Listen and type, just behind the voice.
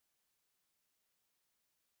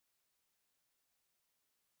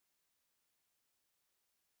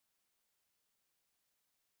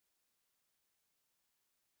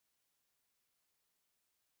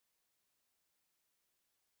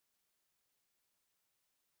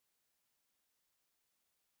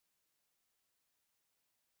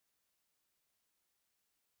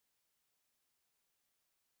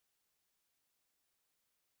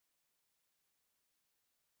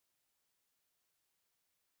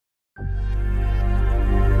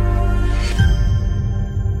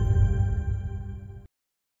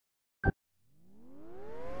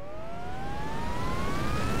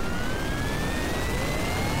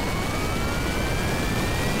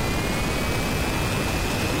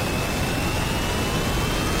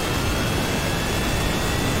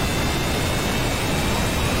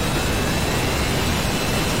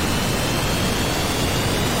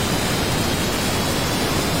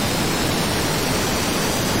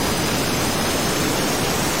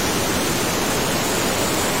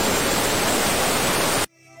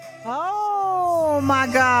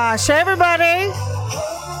my gosh. Hey, everybody.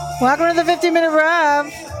 Welcome to the 15-minute rev.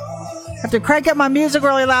 I have to crank up my music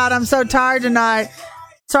really loud. I'm so tired tonight.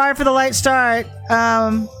 Sorry for the late start.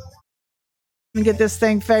 Let me get this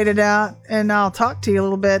thing faded out, and I'll talk to you a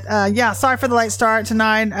little bit. Sorry for the late start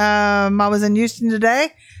tonight. I was in Houston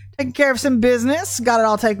today, taking care of some business. Got it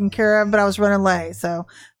all taken care of, but I was running late. So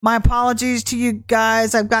my apologies to you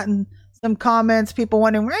guys. I've gotten some comments, people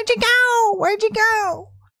wondering, where'd you go? Where'd you go?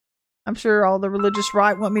 I'm sure all the religious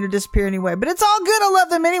right want me to disappear anyway, but it's all good. I love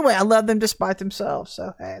them anyway. I love them despite themselves.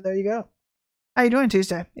 So, hey, there you go. How you doing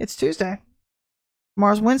Tuesday? It's Tuesday.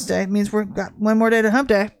 Tomorrow's Wednesday. It means we've got one more day to hump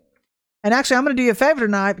day. And actually, I'm going to do you a favor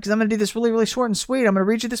tonight because I'm going to do this really, really short and sweet. I'm going to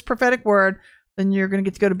read you this prophetic word. Then you're going to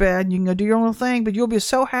get to go to bed and you can go do your own little thing, but you'll be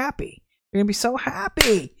so happy. You're going to be so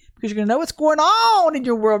happy because you're going to know what's going on in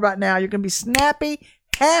your world right now. You're going to be snappy,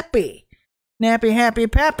 happy. Snappy, happy,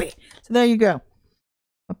 pappy. So there you go.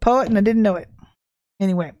 A poet and I didn't know it.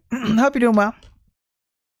 Anyway, I hope you're doing well.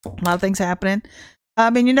 A lot of things happening. I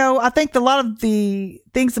mean, I think a lot of the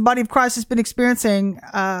things the body of Christ has been experiencing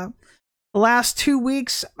the last 2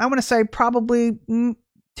 weeks, I want to say probably 2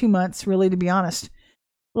 months, really, to be honest.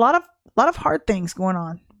 A lot of hard things going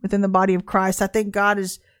on within the body of Christ. I think God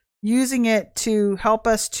is using it to help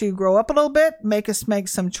us to grow up a little bit, make us make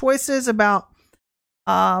some choices about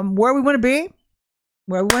where we want to be.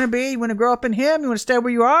 Where we want to be. You want to grow up in Him? You want to stay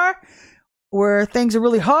where you are? Where things are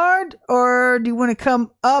really hard? Or do you want to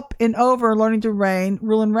come up and over learning to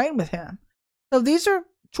rule and reign with Him? So these are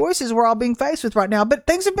choices we're all being faced with right now. But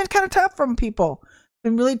things have been kind of tough from people.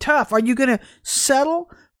 Been really tough. Are you going to settle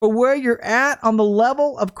for where you're at on the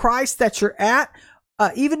level of Christ that you're at,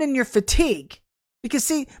 even in your fatigue? Because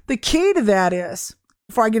see, the key to that is,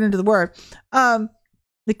 before I get into the word,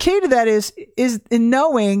 the key to that is in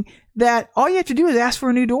knowing that all you have to do is ask for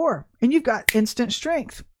a new door and you've got instant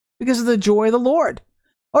strength because of the joy of the Lord.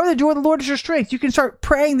 Or the joy of the Lord is your strength. You can start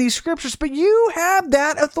praying these scriptures, but you have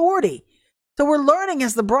that authority. So we're learning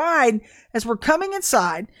as the bride, as we're coming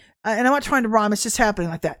inside, and I'm not trying to rhyme, it's just happening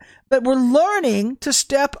like that. But we're learning to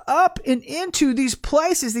step up and into these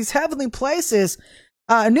places, these heavenly places,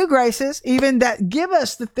 new graces, even that give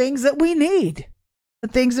us the things that we need. The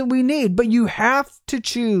things that we need. But you have to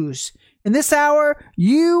choose. In this hour,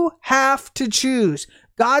 you have to choose.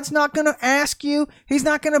 God's not going to ask you. He's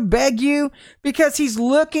not going to beg you because He's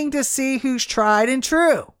looking to see who's tried and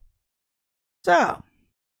true. So,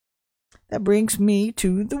 that brings me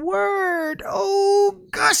to the word. Oh,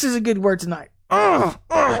 gosh, this is a good word tonight.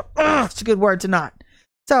 It's a good word tonight.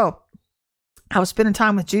 So, I was spending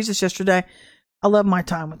time with Jesus yesterday. I love my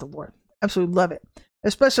time with the Lord. Absolutely love it.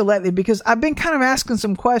 Especially lately because I've been kind of asking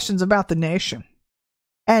some questions about the nation.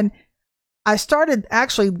 And I started,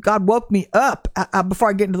 actually, God woke me up before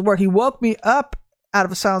I get into the word. He woke me up out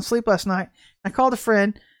of a sound sleep last night. I called a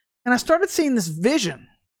friend and I started seeing this vision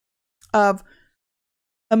of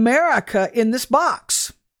America in this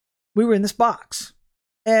box. We were in this box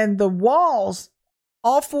and the walls,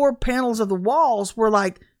 all 4 panels of the walls were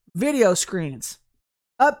like video screens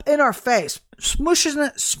up in our face,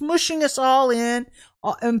 smushing us all in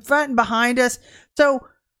front and behind us. So,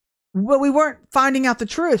 we weren't finding out the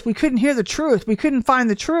truth. We couldn't hear the truth. We couldn't find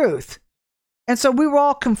the truth. And so we were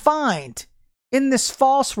all confined in this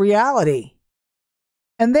false reality.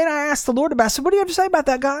 And then I asked the Lord about it. I said, what do you have to say about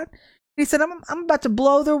that, God? He said, I'm about to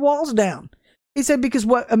blow their walls down. He said, because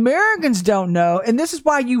what Americans don't know, and this is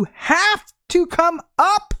why you have to come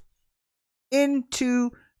up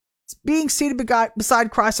into being seated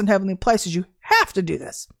beside Christ in heavenly places. You have to do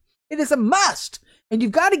this. It is a must. And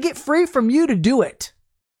you've got to get free from you to do it.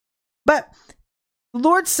 But the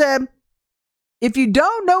Lord said, if you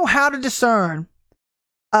don't know how to discern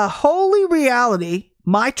a holy reality,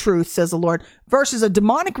 my truth, says the Lord, versus a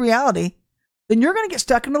demonic reality, then you're going to get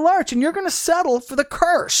stuck in the lurch and you're going to settle for the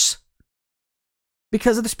curse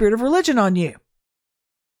because of the spirit of religion on you.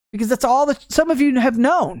 Because that's all that some of you have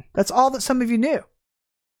known. That's all that some of you knew.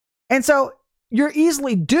 And so you're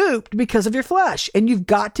easily duped because of your flesh. And you've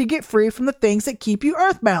got to get free from the things that keep you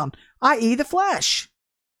earthbound, i.e. the flesh.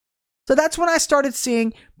 So that's when I started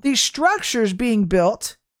seeing these structures being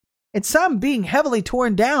built and some being heavily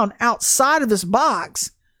torn down outside of this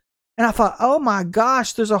box. And I thought, oh my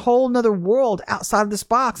gosh, there's a whole nother world outside of this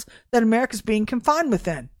box that America's being confined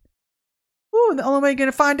within. Ooh, the only way you're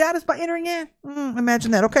going to find out is by entering in.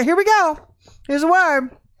 Imagine that. Okay, here we go. Here's the word.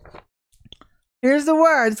 Here's the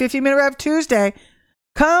word. 15-minute Rev Tuesday.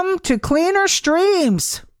 Come to cleaner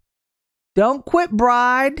streams. Don't quit,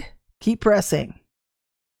 bride. Keep pressing.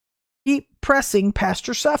 Keep pressing past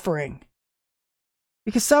your suffering.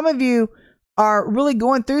 Because some of you are really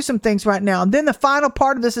going through some things right now. And then the final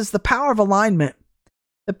part of this is the power of alignment.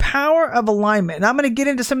 The power of alignment. And I'm going to get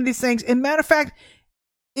into some of these things. And matter of fact,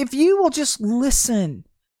 if you will just listen,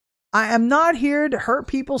 I am not here to hurt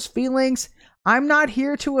people's feelings. I'm not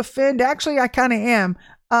here to offend. Actually, I kind of am,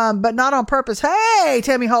 but not on purpose. Hey,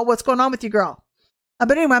 Tammy Holt, what's going on with you, girl?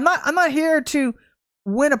 But anyway, I'm not here to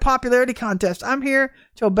win a popularity contest. I'm here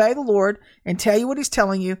to obey the Lord and tell you what he's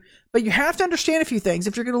telling you. But you have to understand a few things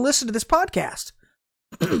if you're going to listen to this podcast.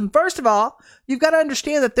 First of all, you've got to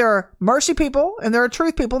understand that there are mercy people and there are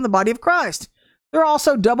truth people in the body of Christ. There are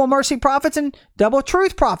also double mercy prophets and double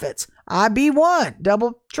truth prophets. I be one,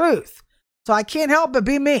 double truth. So I can't help but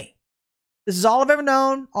be me. This is all I've ever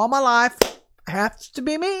known all my life. It has to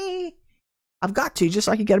be me. I've got to, just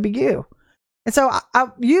like you got to be you. And so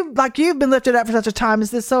you've been lifted up for such a time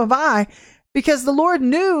as this, so have I, because the Lord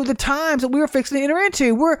knew the times that we were fixing to enter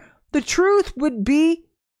into, where the truth would be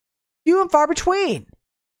few and far between.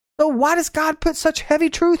 So why does God put such heavy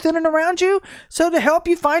truth in and around you? So to help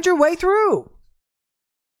you find your way through.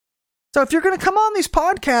 So if you're going to come on these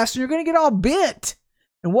podcasts and you're going to get all bent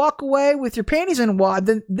and walk away with your panties in a wad,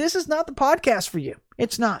 then this is not the podcast for you.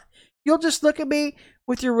 It's not. You'll just look at me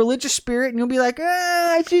with your religious spirit and you'll be like,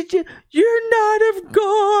 you're not of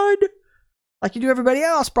God. Like you do everybody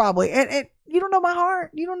else probably. And you don't know my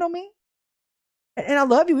heart. You don't know me. And I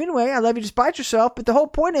love you anyway. I love you despite yourself. But the whole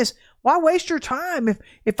point is, why waste your time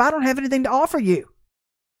if I don't have anything to offer you?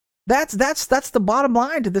 That's the bottom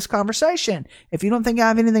line to this conversation. If you don't think I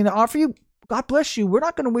have anything to offer you, God bless you. We're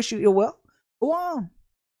not going to wish you ill will. Go on.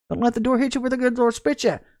 Don't let the door hit you where the good Lord spit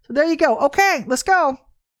you. So there you go. Okay, let's go.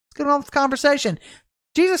 Let's get on with the conversation.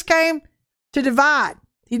 Jesus came to divide.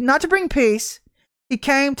 Not to bring peace. He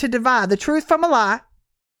came to divide the truth from a lie.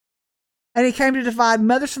 And he came to divide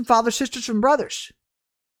mothers from fathers, sisters from brothers.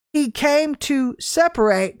 He came to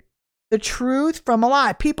separate the truth from a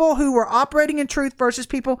lie. People who were operating in truth versus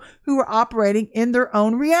people who were operating in their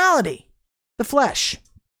own reality, the flesh.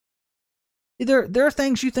 There are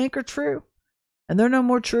things you think are true, and they're no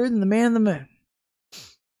more true than the man in the moon.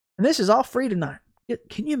 And this is all free tonight.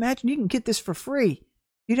 Can you imagine? You can get this for free.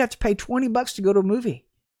 You'd have to pay $20 to go to a movie.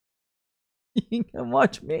 You can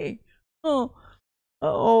watch me. Oh.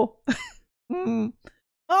 Oh,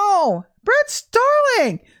 Brett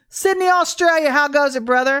Starling, Sydney, Australia. How goes it,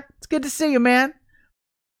 brother? It's good to see you, man.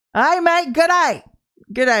 Hey, mate. Good day.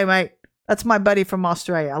 Good day, mate. That's my buddy from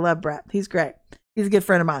Australia. I love Brett. He's great. He's a good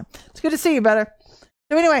friend of mine. It's good to see you, brother.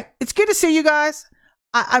 So anyway, it's good to see you guys.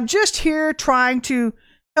 I'm just here trying to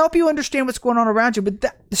help you understand what's going on around you.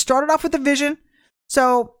 But started off with the vision.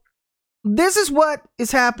 So this is what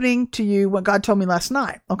is happening to you, what God told me last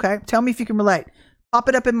night. Okay? Tell me if you can relate. Pop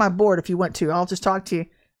it up in my board if you want to. I'll just talk to you.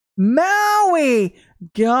 Maui!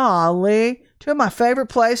 Golly. Two of my favorite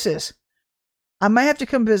places. I may have to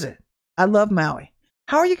come visit. I love Maui.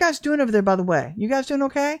 How are you guys doing over there, by the way? You guys doing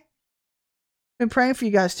okay? Been praying for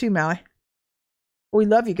you guys too, Maui. We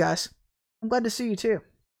love you guys. I'm glad to see you too.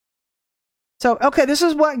 So, okay, this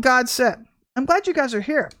is what God said. I'm glad you guys are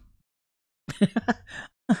here.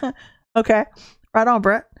 Okay. Right on,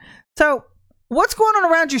 Brett. So, what's going on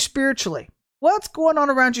around you spiritually? What's going on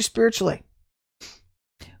around you spiritually?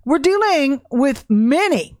 We're dealing with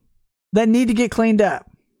many that need to get cleaned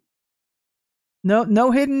up.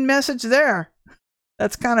 No hidden message there.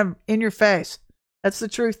 That's kind of in your face. That's the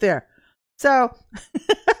truth there. So,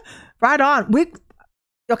 right on.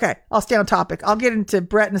 Okay, I'll stay on topic. I'll get into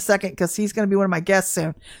Brett in a second because he's going to be one of my guests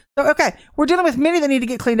soon. So, okay, we're dealing with many that need to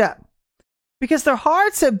get cleaned up because their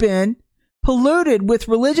hearts have been polluted with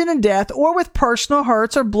religion and death or with personal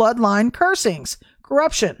hurts or bloodline cursings,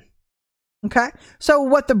 corruption. Okay? So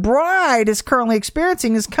what the bride is currently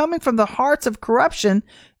experiencing is coming from the hearts of corruption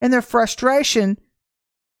and their frustration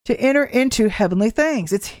to enter into heavenly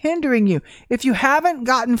things. It's hindering you. If you haven't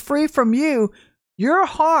gotten free from you, your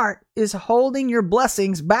heart is holding your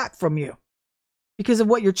blessings back from you because of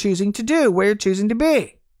what you're choosing to do, where you're choosing to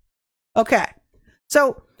be. Okay.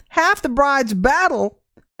 So half the bride's battle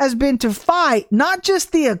has been to fight not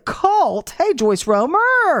just the occult, hey Joyce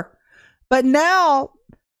Romer, but now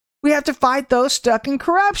we have to fight those stuck in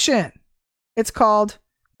corruption. It's called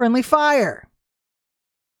friendly fire.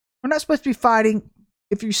 We're not supposed to be fighting.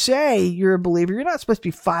 If you say you're a believer, you're not supposed to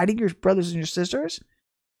be fighting your brothers and your sisters.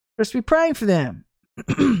 You're supposed to be praying for them.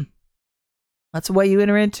 That's the way you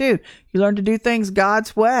enter into. You learn to do things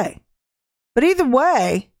God's way. But either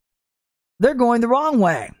way, they're going the wrong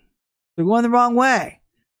way. They're going the wrong way.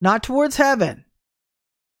 Not towards heaven,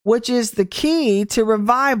 which is the key to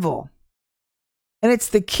revival. And it's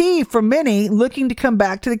the key for many looking to come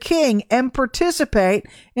back to the King and participate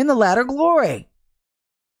in the latter glory.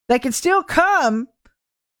 They can still come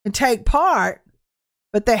and take part,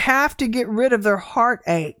 but they have to get rid of their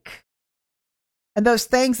heartache and those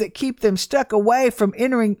things that keep them stuck away from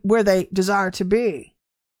entering where they desire to be.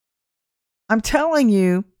 I'm telling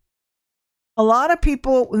you, a lot of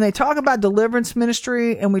people, when they talk about deliverance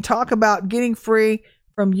ministry and we talk about getting free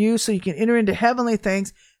from you so you can enter into heavenly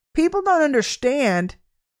things, people don't understand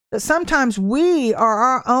that sometimes we are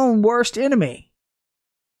our own worst enemy.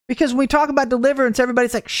 Because when we talk about deliverance,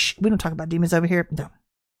 everybody's like, shh, we don't talk about demons over here. No,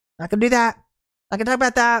 not going to do that. Not going to talk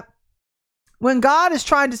about that. When God is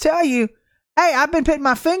trying to tell you, hey, I've been putting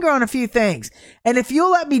my finger on a few things. And if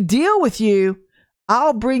you'll let me deal with you,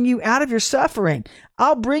 I'll bring you out of your suffering.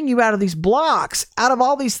 I'll bring you out of these blocks, out of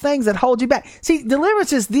all these things that hold you back. See,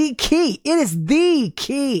 deliverance is the key. It is the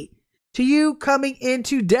key to you coming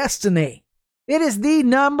into destiny. It is the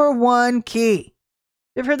number one key.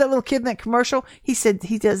 You ever heard that little kid in that commercial? He said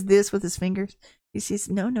he does this with his fingers. He says,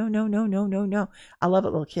 no. I love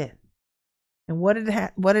that little kid. And what did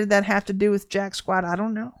that have to do with Jack Squat? I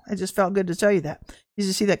don't know. It just felt good to tell you that. You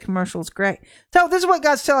just see that commercial. It's great. So this is what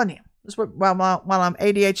God's telling you. This is what, while I'm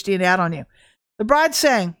ADHDing out on you. The bride's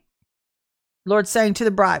saying, Lord's saying to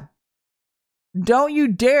the bride, don't you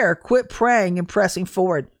dare quit praying and pressing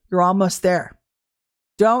forward. You're almost there.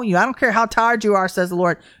 Don't you? I don't care how tired you are, says the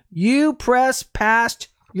Lord. You press past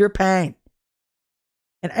your pain.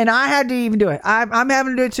 And I had to even do it. I'm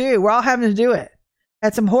having to do it too. We're all having to do it.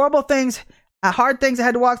 Had some horrible things, hard things I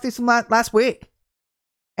had to walk through some last week.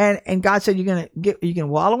 And God said, you can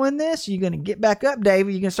wallow in this? You're going to get back up,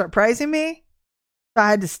 David. You're going to start praising me? So I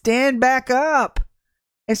had to stand back up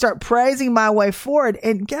and start praising my way forward.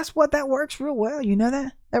 And guess what? That works real well. You know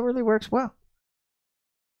that? That really works well.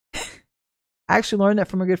 I actually learned that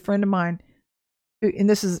from a good friend of mine. And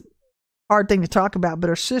this is a hard thing to talk about, but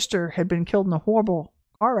her sister had been killed in a horrible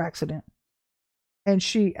car accident. And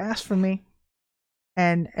she asked for me.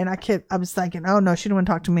 And I was thinking, oh no, she didn't want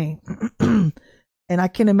to talk to me. And I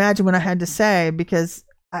can imagine what I had to say because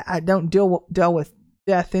I don't deal with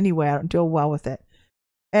death anyway. I don't deal well with it.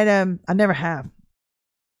 And I never have.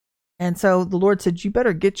 And so the Lord said, you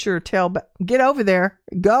better get your tail back, get over there,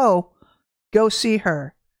 go see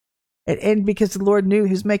her. And because the Lord knew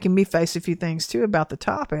he was making me face a few things too about the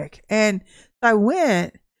topic. And I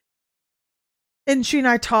went and she and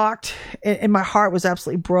I talked and my heart was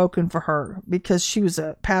absolutely broken for her because she was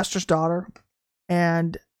a pastor's daughter.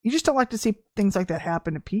 And you just don't like to see things like that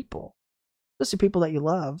happen to people, especially people that you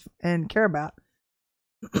love and care about.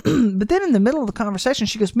 But then in the middle of the conversation,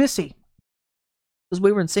 she goes, Missy, because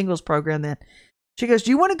we were in singles program then. She goes, do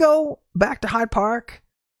you want to go back to Hyde Park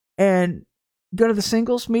and go to the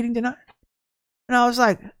singles meeting tonight? And I was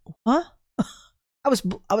like, huh? I was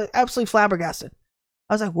absolutely flabbergasted.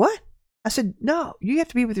 I was like, what? I said, no, you have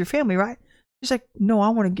to be with your family, right? She's like, no, I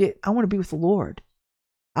want to be with the Lord.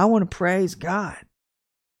 I want to praise God.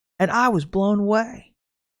 And I was blown away.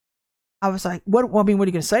 I was like, what are you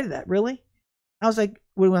going to say to that? Really? I was like,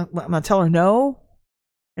 I'm going to tell her no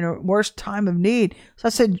in her worst time of need. So I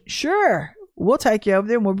said, sure, we'll take you over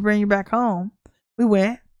there and we'll bring you back home. We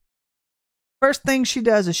went. First thing she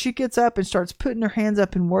does is she gets up and starts putting her hands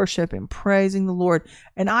up in worship and praising the Lord.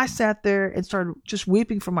 And I sat there and started just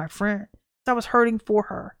weeping for my friend. I was hurting for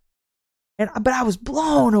her. But I was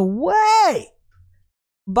blown away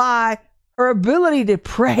by her ability to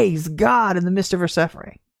praise God in the midst of her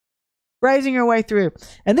suffering. Praising her way through.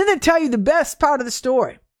 And then they tell you the best part of the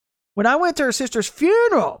story. When I went to her sister's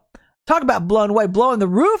funeral, talk about blown away, blowing the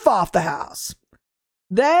roof off the house.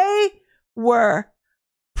 They were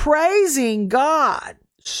praising God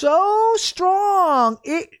so strong,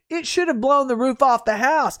 it should have blown the roof off the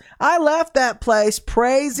house. I left that place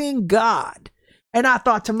praising God. And I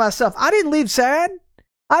thought to myself, I didn't leave sad.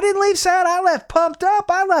 I left pumped up.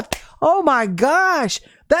 I left, oh my gosh,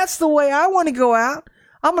 that's the way I want to go out.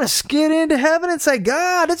 I'm going to skid into heaven and say,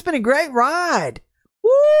 God, it's been a great ride.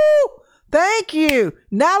 Woo! Thank you.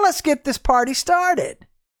 Now let's get this party started.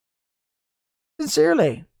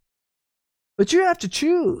 Sincerely. But you have to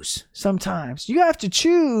choose sometimes. You have to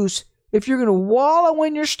choose if you're going to wallow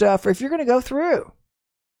in your stuff or if you're going to go through.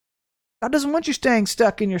 God doesn't want you staying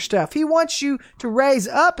stuck in your stuff. He wants you to raise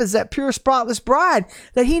up as that pure, spotless bride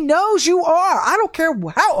that he knows you are. I don't care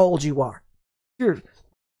how old you are. You're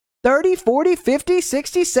 30, 40, 50,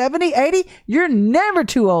 60, 70, 80. You're never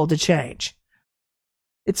too old to change.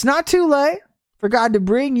 It's not too late for God to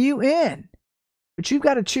bring you in. But you've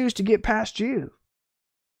got to choose to get past you.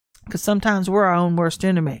 Because sometimes we're our own worst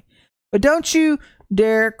enemy. But don't you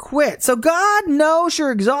dare quit. So God knows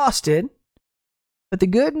you're exhausted. But the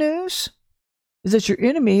good news is that your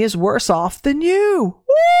enemy is worse off than you.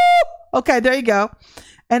 Woo! Okay, there you go.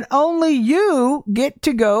 and only you get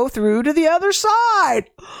to go through to the other side.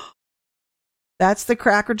 That's the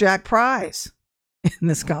Cracker Jack prize in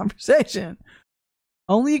this conversation.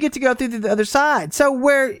 Only you get to go through to the other side. So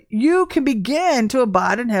where you can begin to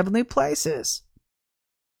abide in heavenly places.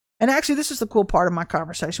 And actually, this is the cool part of my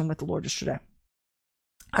conversation with the Lord yesterday.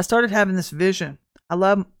 I started having this vision. I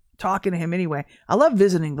love talking to him anyway. I love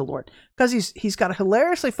visiting the Lord because he's got a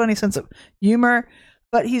hilariously funny sense of humor,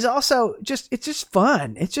 but he's also it's just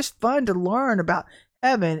fun. It's just fun to learn about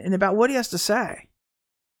heaven and about what he has to say.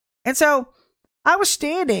 And so I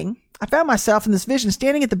found myself in this vision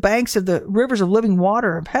standing at the banks of the rivers of living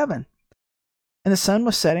water of heaven. And the sun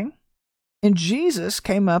was setting, and Jesus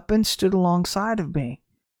came up and stood alongside of me,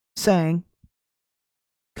 saying,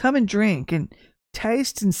 "Come and drink and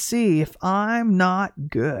taste and see if I'm not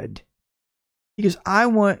good." Because I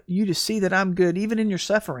want you to see that I'm good, even in your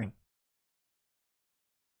suffering.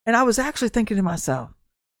 And I was actually thinking to myself,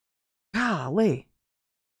 golly,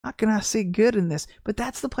 how can I see good in this? But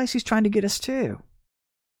that's the place he's trying to get us to.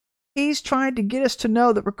 He's trying to get us to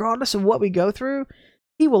know that regardless of what we go through,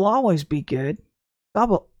 he will always be good. God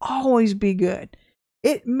will always be good.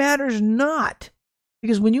 It matters not.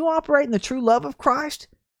 Because when you operate in the true love of Christ,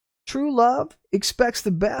 true love expects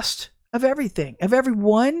the best of everything, of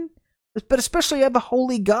everyone, but especially of a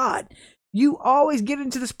holy God. You always get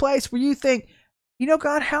into this place where you think,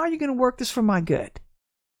 God, how are you going to work this for my good?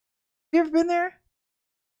 You ever been there?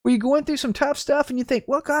 Where you're going through some tough stuff and you think,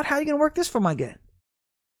 well, God, how are you going to work this for my good?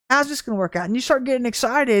 How's this going to work out? And you start getting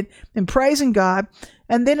excited and praising God.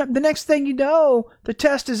 And then the next thing you know, the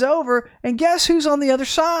test is over. And guess who's on the other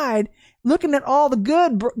side? Looking at all the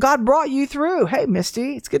good God brought you through. Hey,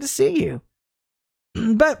 Misty, it's good to see you.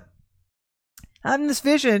 But having this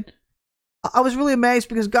vision, I was really amazed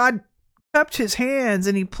because God cupped his hands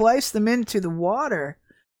and he placed them into the water.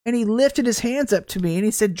 And he lifted his hands up to me and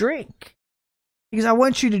he said, drink. Because I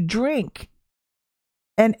want you to drink.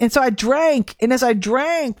 And so I drank. And as I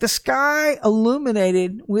drank, the sky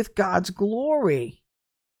illuminated with God's glory.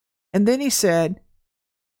 And then he said,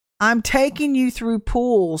 I'm taking you through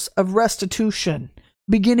pools of restitution,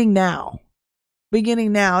 beginning now.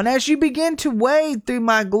 Beginning now. And as you begin to wade through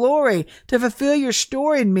my glory to fulfill your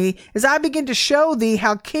story in me, as I begin to show thee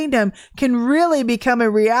how kingdom can really become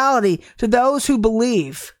a reality to those who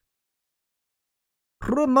believe.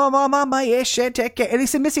 And he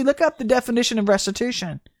said, Missy, look up the definition of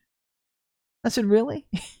restitution. I said, really?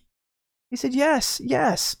 He said, yes.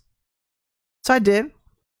 So I did.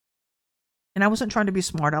 And I wasn't trying to be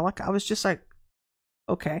smart aleck. I was just like,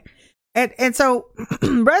 okay. And so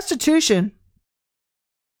restitution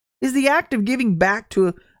is the act of giving back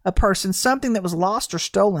to a person something that was lost or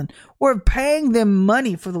stolen, or of paying them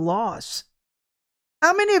money for the loss.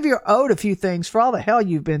 How many of you are owed a few things for all the hell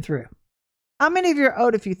you've been through? How many of you are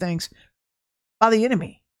owed a few things by the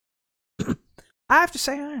enemy? I have to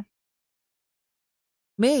say I am.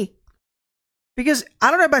 Me. Because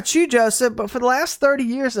I don't know about you, Joseph, but for the last 30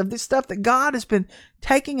 years of this stuff that God has been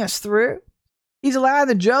taking us through, he's allowing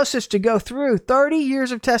the Josephs to go through 30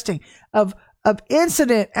 years of testing, of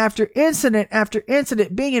incident after incident after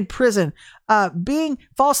incident, being in prison, being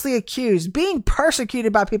falsely accused, being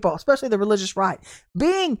persecuted by people, especially the religious right,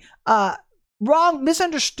 being wrong,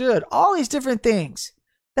 misunderstood, all these different things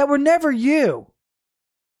that were never you.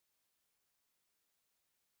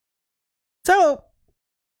 So,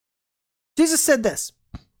 Jesus said this.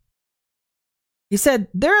 He said,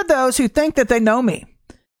 there are those who think that they know me,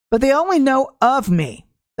 but they only know of me.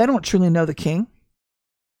 They don't truly know the King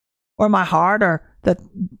or my heart, or that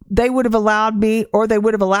they would have allowed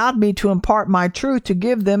me to impart my truth to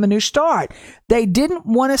give them a new start. They didn't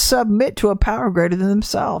want to submit to a power greater than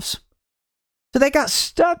themselves. So they got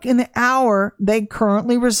stuck in the hour they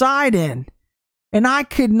currently reside in, and I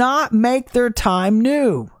could not make their time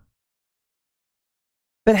new.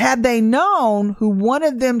 But had they known who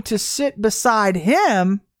wanted them to sit beside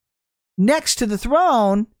him next to the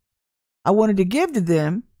throne I wanted to give to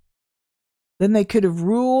them, then they could have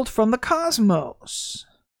ruled from the cosmos,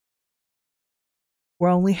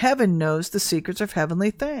 where only heaven knows the secrets of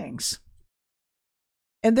heavenly things.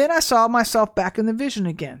 And then I saw myself back in the vision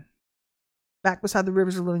again, back beside the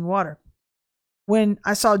rivers of living water, when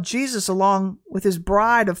I saw Jesus along with his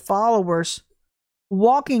bride of followers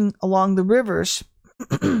walking along the rivers,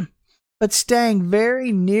 but staying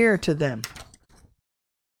very near to them.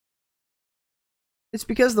 It's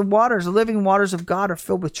because the living waters of God are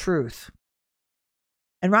filled with truth.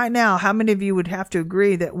 And right now, how many of you would have to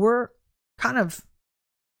agree that we're kind of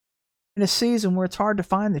in a season where it's hard to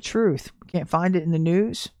find the truth? You can't find it in the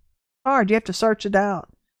news. It's hard. You have to search it out.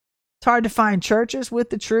 It's hard to find churches with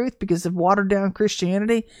the truth because of watered down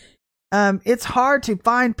Christianity. It's hard to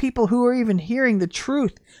find people who are even hearing the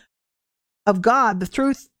truth of God, the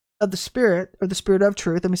truth of the Spirit, or the Spirit of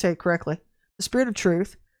truth. Let me say it correctly. The Spirit of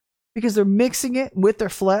truth, because they're mixing it with their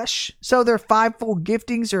flesh. So their fivefold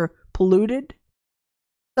giftings are polluted.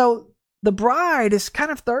 So the bride is kind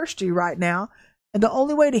of thirsty right now. And the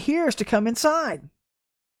only way to hear is to come inside.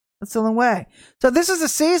 That's the only way. So this is a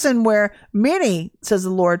season where many, says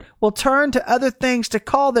the Lord, will turn to other things to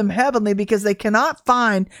call them heavenly because they cannot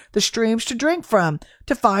find the streams to drink from,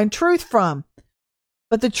 to find truth from.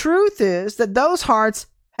 But the truth is that those hearts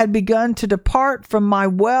had begun to depart from my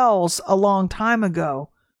wells a long time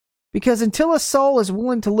ago. Because until a soul is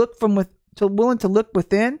willing to look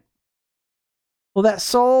within, will that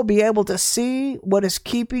soul be able to see what is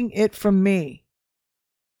keeping it from me?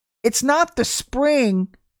 It's not the spring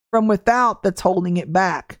from without that's holding it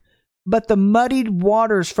back, but the muddied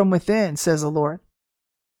waters from within, says the Lord.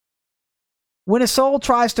 When a soul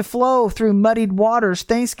tries to flow through muddied waters,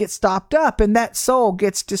 things get stopped up and that soul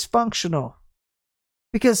gets dysfunctional.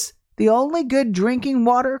 Because the only good drinking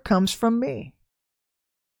water comes from me,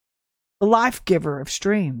 the life giver of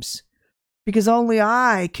streams. Because only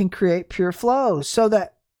I can create pure flows so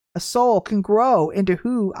that a soul can grow into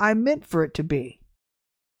who I meant for it to be.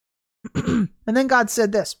 And then God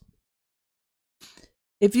said this: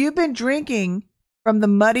 if you've been drinking from the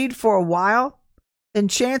muddied for a while, then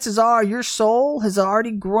chances are your soul has already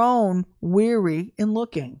grown weary in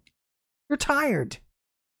looking. You're tired.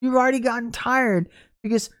 You've already gotten tired,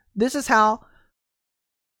 because this is how,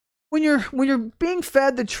 when you're being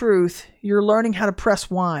fed the truth, you're learning how to press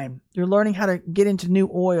wine. You're learning how to get into new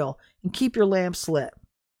oil and keep your lamps lit,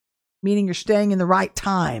 meaning you're staying in the right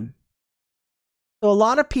time. So a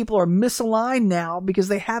lot of people are misaligned now because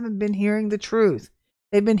they haven't been hearing the truth.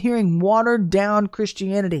 They've been hearing watered down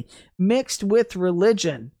Christianity mixed with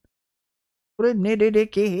religion. Right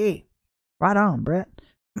on, Brett.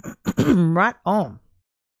 Right on.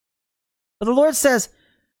 But the Lord says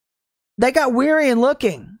they got weary in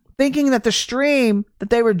looking, thinking that the stream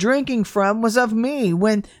that they were drinking from was of me,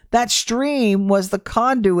 when that stream was the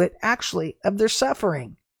conduit, actually, of their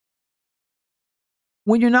suffering.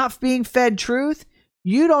 When you're not being fed truth,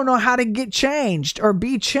 you don't know how to get changed or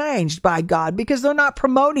be changed by God, because they're not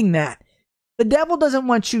promoting that. The devil doesn't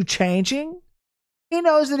want you changing. He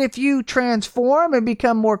knows that if you transform and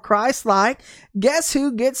become more Christ-like, guess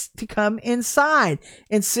who gets to come inside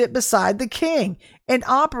and sit beside the King and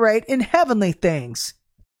operate in heavenly things?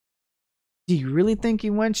 Do you really think he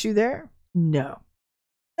wants you there? No.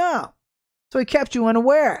 No. So he kept you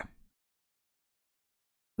unaware.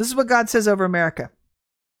 This is what God says over America.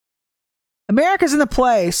 America's in a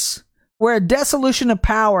place where a dissolution of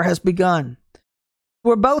power has begun,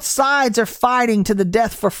 where both sides are fighting to the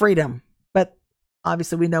death for freedom. But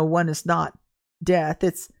obviously we know one is not death.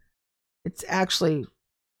 It's actually,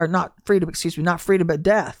 or not freedom, not freedom, but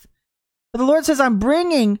death. But the Lord says, I'm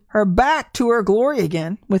bringing her back to her glory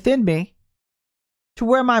again within me, to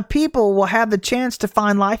where my people will have the chance to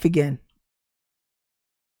find life again.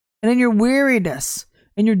 And in your weariness,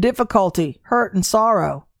 in your difficulty, hurt, and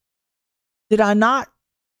sorrow, did I not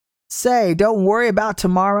say, don't worry about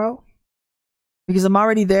tomorrow? Because I'm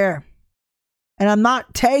already there. And I'm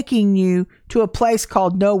not taking you to a place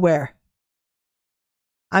called nowhere.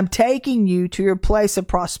 I'm taking you to your place of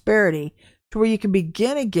prosperity, to where you can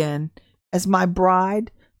begin again as my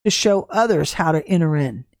bride, to show others how to enter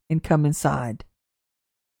in and come inside.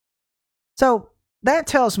 So that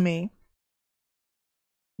tells me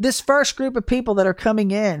this first group of people that are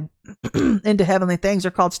coming in into heavenly things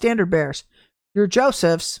are called standard bearers. Your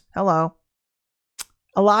Josephs, hello.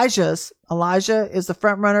 Elijah is the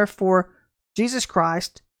front runner for Jesus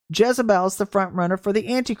Christ. Jezebel is the front runner for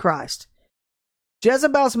the Antichrist.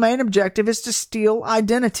 Jezebel's main objective is to steal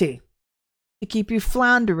identity, to keep you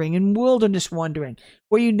floundering in wilderness wandering,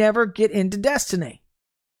 where you never get into destiny.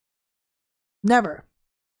 Never.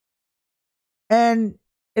 And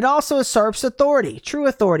it also usurps authority, true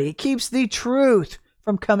authority. It keeps the truth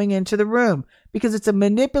from coming into the room, because it's a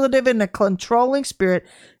manipulative and a controlling spirit.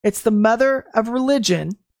 It's the mother of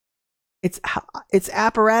religion. Its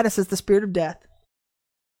apparatus is the spirit of death.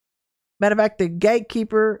 Matter of fact, the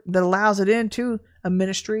gatekeeper that allows it into a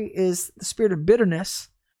ministry is the spirit of bitterness,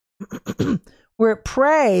 where it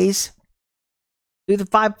preys through the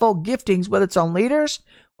fivefold giftings, whether it's on leaders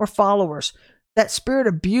or followers. That spirit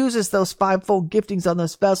abuses those fivefold giftings on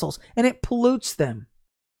those vessels, and it pollutes them.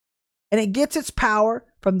 And it gets its power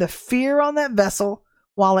from the fear on that vessel,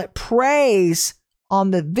 while it preys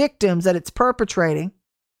on the victims that it's perpetrating.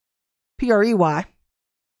 Prey.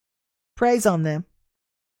 Preys on them.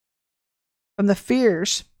 from the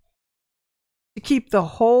fears to keep the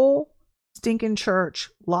whole stinking church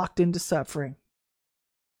locked into suffering.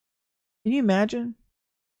 Can you imagine?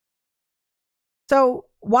 So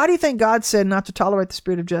why do you think God said not to tolerate the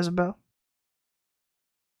spirit of Jezebel?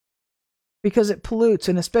 Because it pollutes,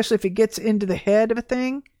 and especially if it gets into the head of a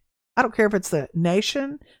thing. I don't care if it's the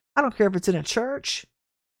nation. I don't care if it's in a church.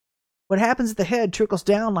 What happens at the head trickles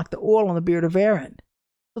down like the oil on the beard of Aaron.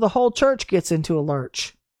 So the whole church gets into a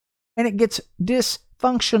lurch. And it gets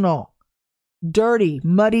dysfunctional, dirty,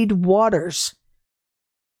 muddied waters.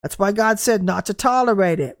 That's why God said not to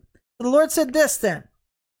tolerate it. The Lord said this then.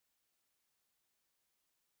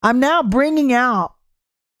 I'm now bringing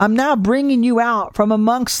you out from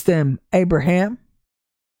amongst them, Abraham,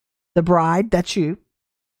 the bride, that's you,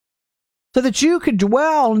 so that you could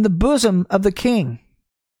dwell in the bosom of the king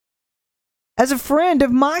as a friend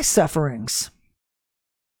of my sufferings,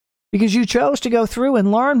 because you chose to go through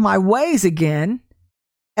and learn my ways again,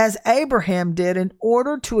 as Abraham did, in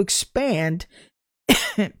order to expand,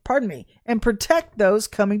 and protect those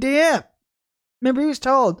coming to him. Remember, he was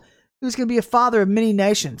told he was going to be a father of many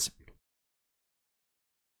nations,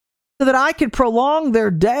 so that I could prolong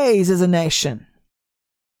their days as a nation,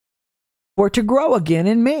 for to grow again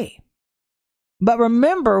in me. But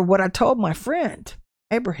remember what I told my friend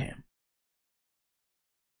Abraham,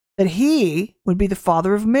 that he would be the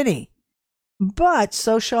father of many, but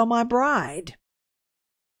so shall my bride,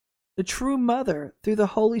 the true mother through the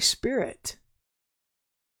Holy Spirit,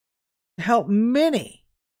 help many,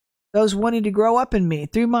 those wanting to grow up in me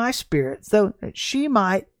through my spirit, so that she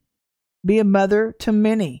might be a mother to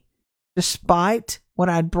many, despite what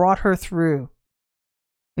I'd brought her through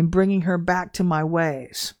in bringing her back to my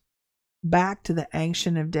ways, back to the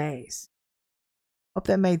Ancient of Days. Hope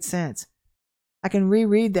that made sense. I can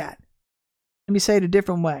reread that. Let me say it a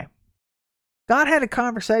different way. God had a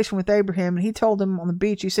conversation with Abraham, and he told him on the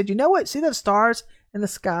beach, he said, you know what? See those stars in the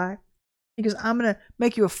sky? He goes, I'm going to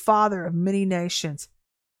make you a father of many nations.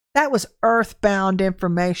 That was earthbound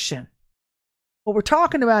information. What we're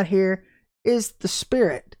talking about here is the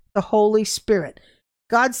Spirit, the Holy Spirit.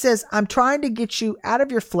 God says, I'm trying to get you out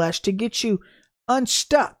of your flesh, to get you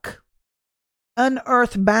unstuck,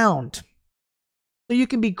 unearthbound, so you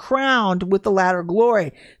can be crowned with the latter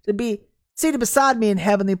glory, to be seated beside me in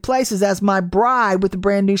heavenly places as my bride with a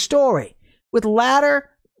brand new story, with latter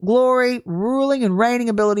glory, ruling and reigning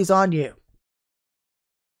abilities on you.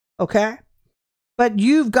 Okay? But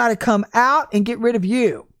you've got to come out and get rid of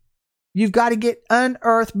you. You've got to get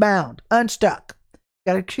unearthbound, unstuck.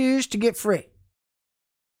 Got to choose to get free.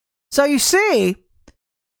 So you see,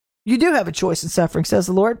 you do have a choice in suffering, says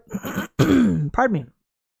the Lord. Pardon me.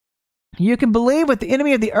 You can believe what the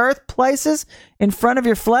enemy of the earth places in front of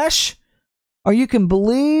your flesh, or you can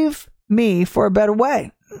believe me for a better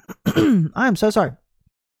way. I am so sorry.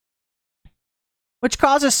 Which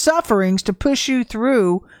causes sufferings to push you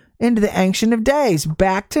through into the Ancient of Days,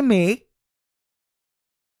 back to me,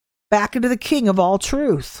 back into the King of all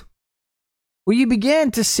truth, where you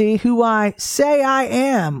begin to see who I say I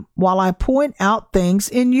am, while I point out things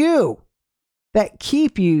in you that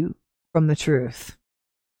keep you from the truth.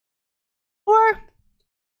 Or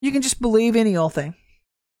you can just believe any old thing,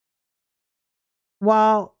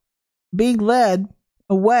 while being led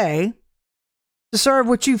away to serve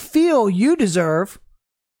what you feel you deserve,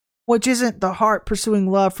 which isn't the heart pursuing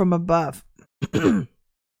love from above.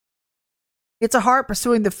 It's a heart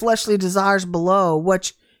pursuing the fleshly desires below,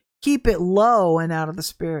 which keep it low and out of the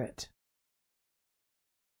Spirit.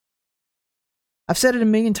 I've said it a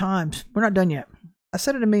million times. We're not done yet. I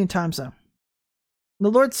said it a million times, though.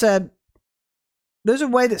 The Lord said, there's a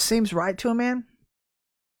way that seems right to a man,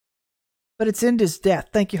 but it's in his death.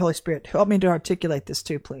 Thank you, Holy Spirit. Help me to articulate this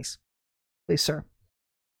too, please. Please, sir.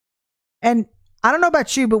 And I don't know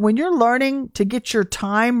about you, but when you're learning to get your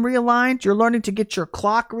time realigned, you're learning to get your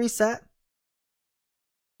clock reset.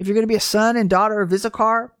 If you're going to be a son and daughter of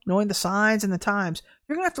Issachar, knowing the signs and the times,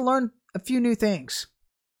 you're going to have to learn a few new things.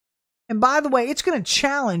 And by the way, it's going to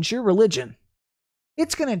challenge your religion.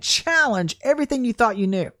 It's going to challenge everything you thought you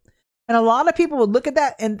knew. And a lot of people would look at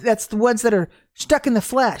that, and that's the ones that are stuck in the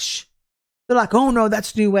flesh. They're like, oh no,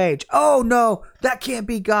 that's New Age. Oh no, that can't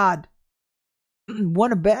be God.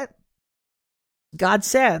 Want to bet? God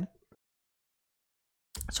said,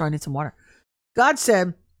 sorry, I need some water. God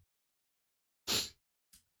said,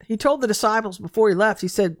 he told the disciples before he left, he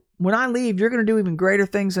said, when I leave, you're going to do even greater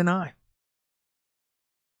things than I.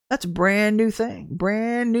 That's a brand new thing,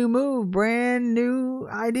 brand new move, brand new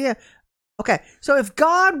idea. Okay, so if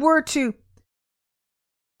God were to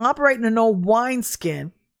operate in an old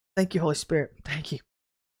wineskin, thank you, Holy Spirit, thank you.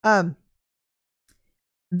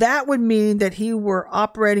 that would mean that he were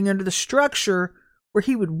operating under the structure where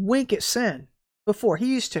he would wink at sin before.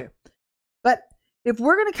 He used to. But if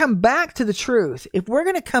we're going to come back to the truth, if we're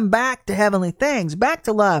going to come back to heavenly things, back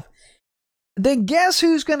to love, then guess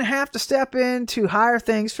who's going to have to step into higher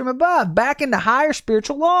things from above, back into higher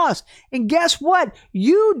spiritual laws? And guess what?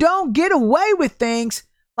 You don't get away with things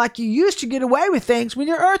like you used to get away with things when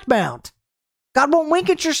you're earthbound. God won't wink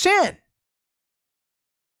at your sin.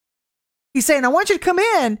 He's saying, I want you to come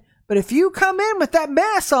in, but if you come in with that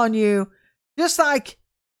mess on you, just like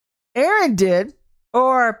Aaron did,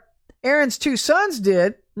 or Aaron's two sons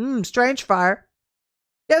did, strange fire,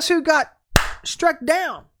 guess who got struck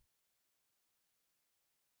down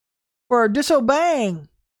for disobeying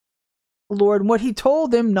the Lord and what he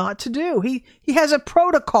told them not to do? He has a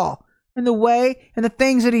protocol in the way and the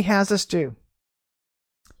things that he has us do.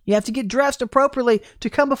 You have to get dressed appropriately to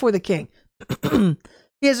come before the king.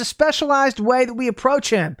 He has a specialized way that we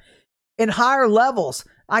approach him in higher levels.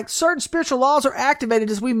 Like certain spiritual laws are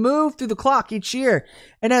activated as we move through the clock each year.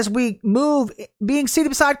 And as we move, being seated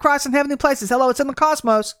beside Christ in heavenly places. Hello, it's in the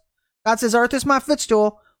cosmos. God says, earth is my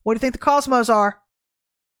footstool. What do you think the cosmos are?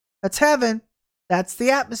 That's heaven. That's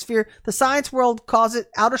the atmosphere. The science world calls it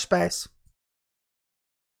outer space.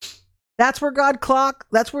 That's where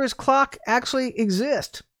that's where his clock actually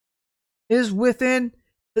exists. Is within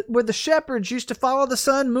where the shepherds used to follow the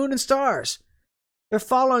sun, moon, and stars. They're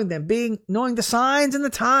following them, knowing the signs and the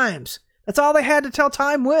times. That's all they had to tell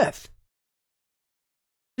time with.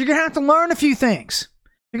 You're going to have to learn a few things.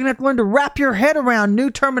 You're going to have to learn to wrap your head around new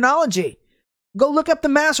terminology. Go look up the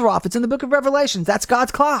Mazzaroth. It's in the book of Revelations. That's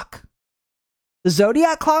God's clock. The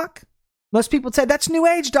zodiac clock. Most people say, that's New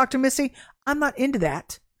Age, Dr. Missy. I'm not into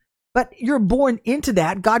that. But you're born into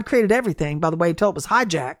that. God created everything. By the way, he told it was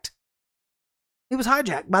hijacked. It was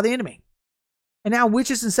hijacked by the enemy. And now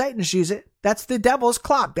witches and Satanists use it. That's the devil's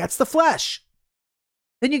clock. That's the flesh.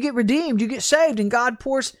 Then you get redeemed. You get saved. And God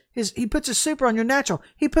he puts his super on your natural.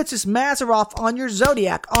 He puts his Mazzaroth on your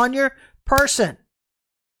zodiac, on your person,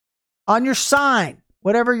 on your sign,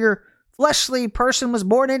 whatever your fleshly person was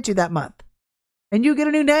born into that month. And you get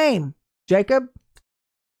a new name. Jacob,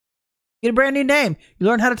 get a brand new name. You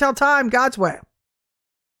learn how to tell time God's way.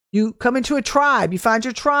 You come into a tribe. You find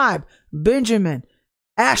your tribe. Benjamin,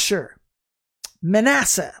 Asher,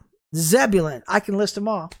 Manasseh, Zebulun. I can list them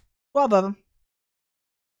all. 12 of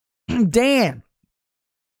them. Dan.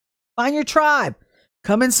 Find your tribe.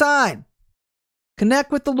 Come inside.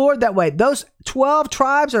 Connect with the Lord that way. Those 12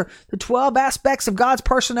 tribes are the 12 aspects of God's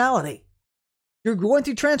personality. You're going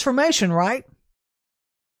through transformation, right?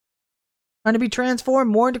 Trying to be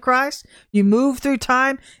transformed more into Christ. You move through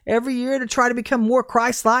time every year to try to become more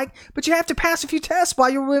Christ-like, but you have to pass a few tests while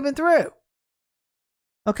you're moving through.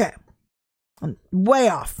 Okay. I'm way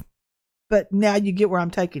off. But now you get where I'm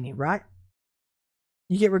taking you, right?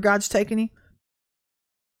 You get where God's taking you?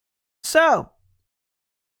 So,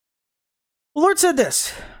 the Lord said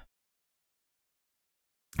this.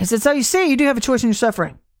 He said, so you see, you do have a choice in your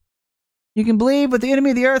suffering. You can believe what the enemy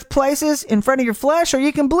of the earth places in front of your flesh, or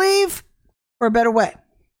you can believe for a better way.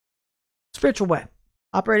 Spiritual way.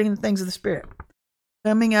 Operating in the things of the Spirit.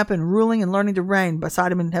 Coming up and ruling and learning to reign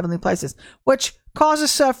beside him in heavenly places. Which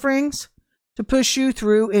causes sufferings to push you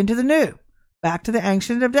through into the new. Back to the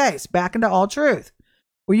Ancient of Days. Back into all truth.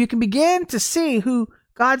 Where you can begin to see who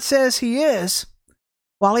God says he is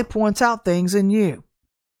while he points out things in you.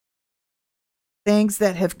 Things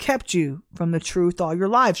that have kept you from the truth all your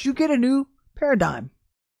lives. You get a new paradigm.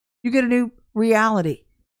 You get a new reality.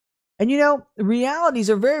 And you know, realities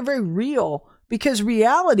are very, very real because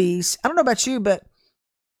realities, I don't know about you, but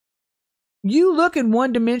you look in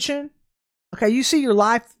one dimension. Okay, you see your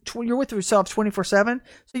life, you're with yourself 24/7.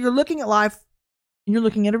 So you're looking at life and you're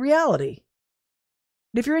looking at a reality.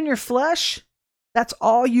 And if you're in your flesh, that's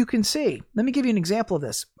all you can see. Let me give you an example of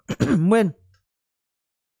this. When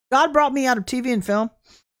God brought me out of TV and film,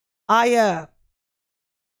 I had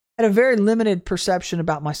a very limited perception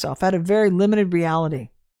about myself. I had a very limited reality.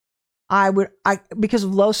 Because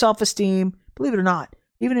of low self-esteem, believe it or not,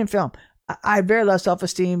 even in film, I had very low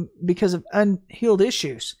self-esteem because of unhealed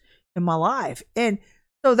issues in my life. And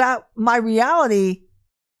so that my reality,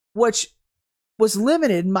 which was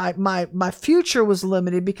limited, my future was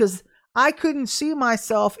limited because I couldn't see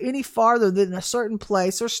myself any farther than a certain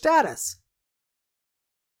place or status.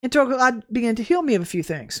 Until God began to heal me of a few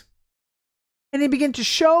things. And he began to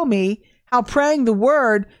show me how praying the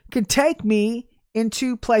word could take me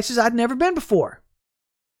into places I'd never been before.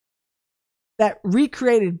 That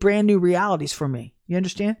recreated brand new realities for me. You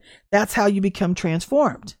understand? That's how you become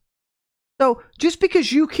transformed. So just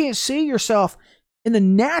because you can't see yourself in the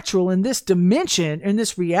natural, in this dimension, in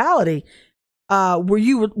this reality, where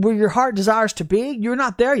your heart desires to be, you're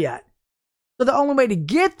not there yet. So the only way to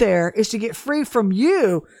get there is to get free from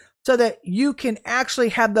you so that you can actually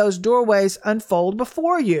have those doorways unfold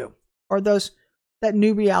before you, or that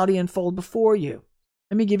new reality unfold before you.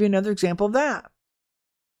 Let me give you another example of that.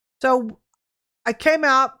 So I came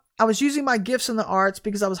out, I was using my gifts in the arts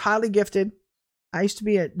because I was highly gifted. I used to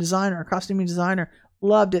be a designer, a costuming designer.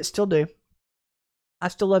 Loved it, still do. I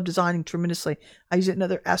still love designing tremendously. I use it in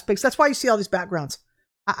other aspects. That's why you see all these backgrounds.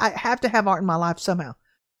 I have to have art in my life somehow.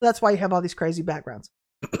 That's why you have all these crazy backgrounds.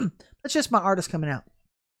 That's just my artist coming out.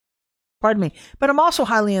 Pardon me. But I'm also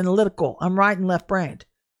highly analytical. I'm right and left brained.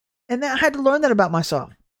 And I had to learn that about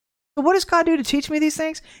myself. So what does God do to teach me these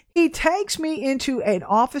things? He takes me into an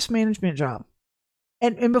office management job.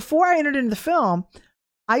 And before I entered into the film,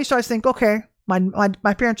 I used to always think, okay, my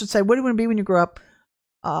parents would say, what do you want to be when you grow up?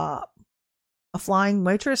 A flying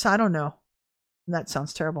waitress? I don't know. That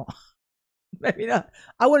sounds terrible. Maybe not.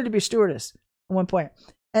 I wanted to be a stewardess at one point.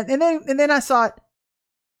 And then I thought,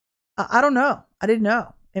 I don't know. I didn't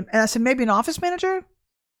know. And I said, maybe an office manager?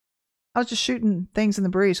 I was just shooting things in the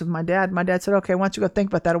breeze with my dad. My dad said, okay, why don't you go think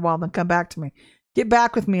about that a while, then come back to me. Get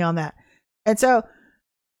back with me on that. And so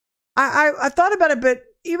I thought about it, but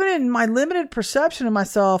even in my limited perception of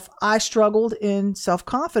myself, I struggled in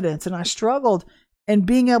self-confidence, and I struggled in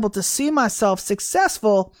being able to see myself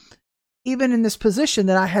successful, even in this position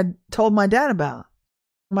that I had told my dad about,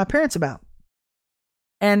 my parents about.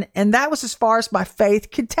 And that was as far as my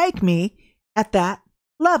faith could take me at that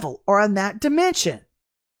level or on that dimension.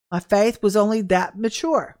 My faith was only that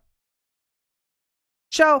mature.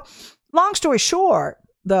 So, long story short,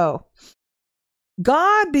 though,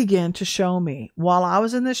 God began to show me while I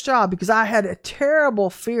was in this job, because I had a terrible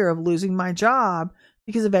fear of losing my job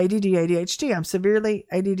because of ADD, ADHD. I'm severely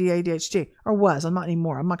ADD, ADHD, or was. I'm not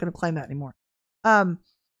anymore. I'm not going to claim that anymore.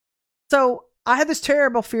 So I had this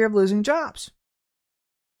terrible fear of losing jobs,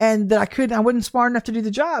 and that I wasn't smart enough to do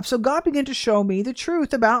the job. So God began to show me the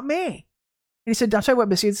truth about me. And he said, I'll tell you what,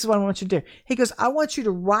 Missy, this is what I want you to do. He goes, I want you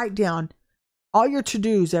to write down all your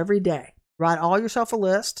to-dos every day. Write all yourself a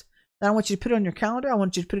list. Then I want you to put it on your calendar. I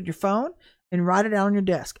want you to put it on your phone and write it down on your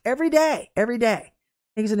desk every day, every day.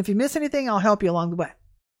 He said, if you miss anything, I'll help you along the way.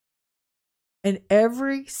 And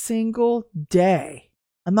every single day,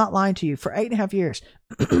 I'm not lying to you, for 8.5 years,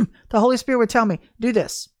 the Holy Spirit would tell me, do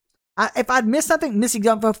this. If I'd miss something, Missy,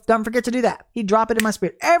 don't forget to do that. He'd drop it in my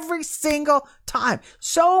spirit every single time.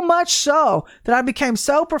 So much so that I became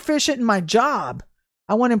so proficient in my job.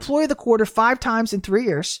 I won Employee of the Quarter 5 times in 3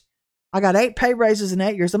 years. I got 8 pay raises in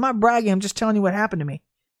 8 years. I'm not bragging. I'm just telling you what happened to me.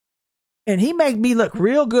 And he made me look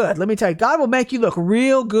real good. Let me tell you, God will make you look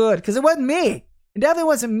real good, because it wasn't me. It definitely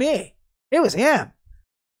wasn't me. It was him.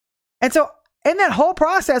 And so in that whole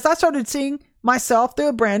process, I started seeing myself through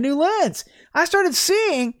a brand new lens. I started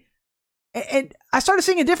seeing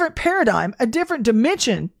a different paradigm, a different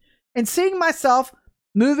dimension, and seeing myself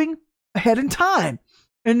moving ahead in time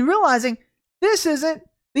and realizing this isn't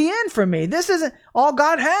the end for me. This isn't all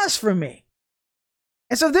God has for me.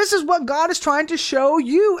 And so this is what God is trying to show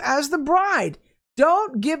you as the bride.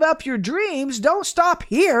 Don't give up your dreams. Don't stop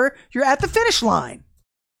here. You're at the finish line.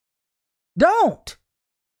 Don't.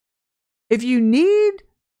 If you're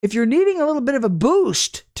needing a little bit of a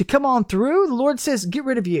boost to come on through, the Lord says, get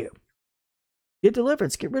rid of you. Get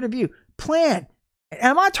deliverance. Get rid of you. Plan. And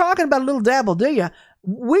I'm not talking about a little dabble, do you?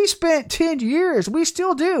 We spent 10 years, we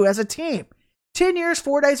still do as a team, 10 years,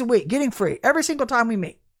 4 days a week, getting free every single time we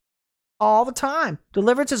meet. All the time.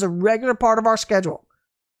 Deliverance is a regular part of our schedule.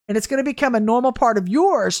 And it's going to become a normal part of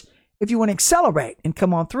yours if you want to accelerate and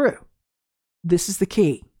come on through. This is the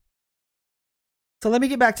key. So let me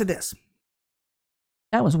get back to this.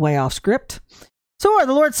 That was way off script. So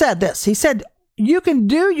the Lord said this. He said, you can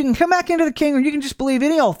come back into the king, or you can just believe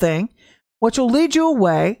any old thing, which will lead you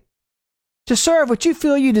away to serve what you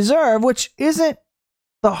feel you deserve, which isn't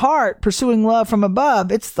the heart pursuing love from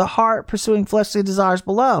above. It's the heart pursuing fleshly desires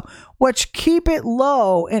below, which keep it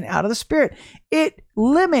low and out of the spirit. It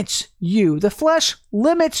limits you. The flesh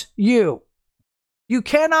limits you. You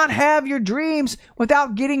cannot have your dreams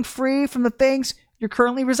without getting free from the things you're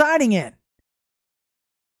currently residing in.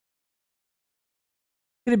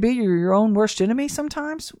 Could it be you're your own worst enemy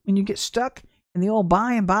sometimes when you get stuck in the old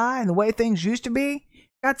by and by and the way things used to be?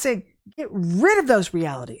 God's saying, get rid of those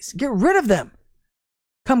realities. Get rid of them.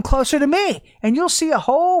 Come closer to me, and you'll see a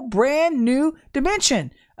whole brand new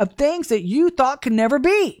dimension of things that you thought could never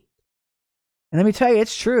be. And let me tell you,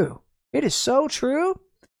 it's true. It is so true.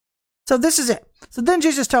 So this is it. So then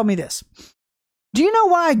Jesus told me this. Do you know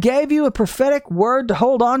why I gave you a prophetic word to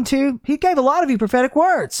hold on to? He gave a lot of you prophetic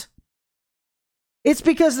words. It's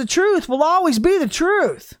because the truth will always be the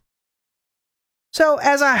truth. So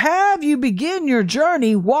as I have you begin your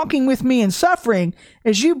journey walking with me in suffering,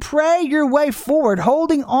 as you pray your way forward,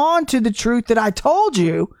 holding on to the truth that I told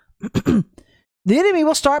you, the enemy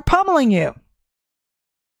will start pummeling you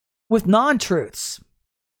with non-truths.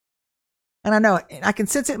 And I know it. I can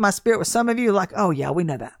sense it in my spirit with some of you like, oh yeah, we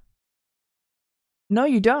know that. No,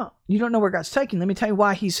 you don't. You don't know where God's taking. Let me tell you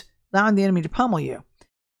why he's allowing the enemy to pummel you.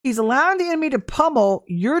 He's allowing the enemy to pummel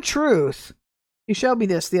your truth. He showed me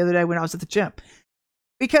this the other day when I was at the gym.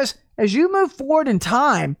 Because as you move forward in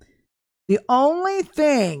time, the only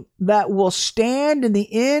thing that will stand in the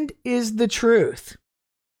end is the truth.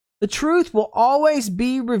 The truth will always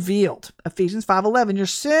be revealed. Ephesians 5:11, your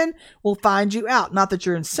sin will find you out. Not that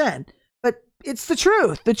you're in sin, but it's the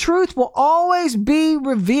truth. The truth will always be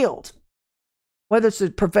revealed. Whether it's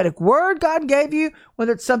a prophetic word God gave you,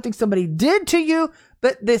 whether it's something somebody did to you,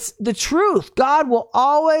 but the truth, God will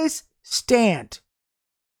always stand.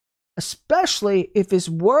 Especially if his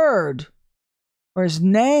word or his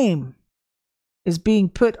name is being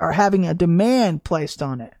put or having a demand placed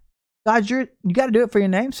on it. God, you got to do it for your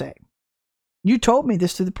name's sake. You told me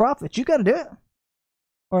this through the prophets. You got to do it.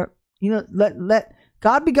 Or, let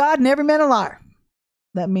God be God and every man a liar.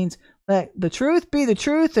 That means let the truth be the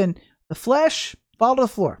truth and the flesh fall to the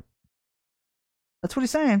floor. That's what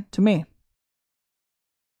he's saying to me.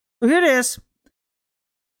 So here it is.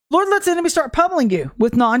 Lord lets the enemy start pummeling you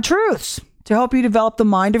with non-truths to help you develop the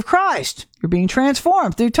mind of Christ. You're being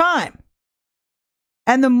transformed through time.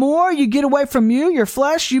 And the more you get away from your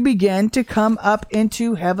flesh, you begin to come up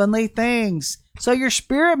into heavenly things. So your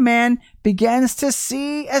spirit man begins to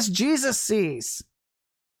see as Jesus sees.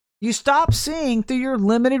 You stop seeing through your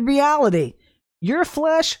limited reality. Your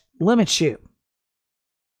flesh limits you.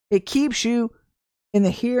 It keeps you in the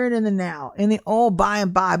here and in the now, in the old by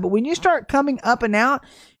and by. But when you start coming up and out,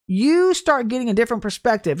 you start getting a different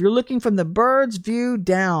perspective. You're looking from the bird's view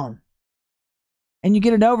down. And you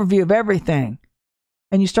get an overview of everything.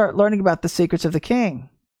 And you start learning about the secrets of the King.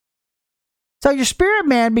 So your spirit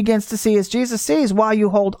man begins to see as Jesus sees while you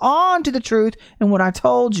hold on to the truth and what I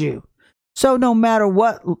told you. So no matter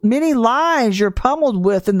what many lies you're pummeled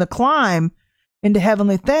with in the climb into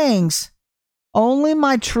heavenly things, only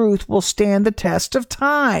my truth will stand the test of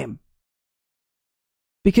time.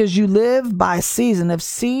 Because you live by a season of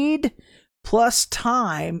seed plus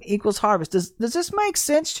time equals harvest. Does this make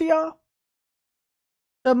sense to y'all?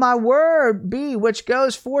 So my word be which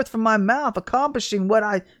goes forth from my mouth, accomplishing what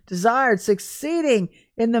I desired, succeeding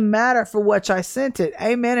in the matter for which I sent it.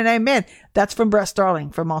 Amen and amen. That's from Brett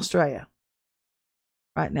Starling from Australia.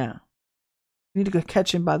 Right now. You need to go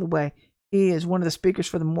catch him, by the way. He is one of the speakers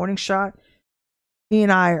for the Morning Shot. He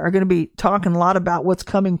and I are going to be talking a lot about what's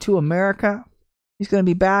coming to America. He's going to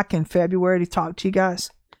be back in February to talk to you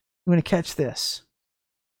guys. You want to catch this.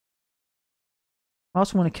 I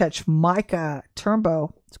also want to catch Micah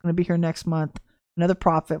Turnbow. It's going to be here next month. Another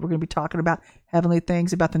prophet. We're going to be talking about heavenly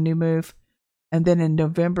things, about the new move. And then in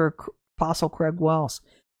November, Apostle Craig Wells.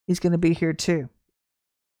 He's going to be here too.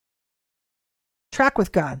 Track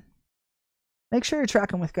with God. Make sure you're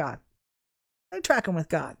tracking with God. Stay tracking with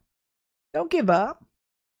God. Don't give up.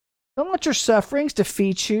 Don't let your sufferings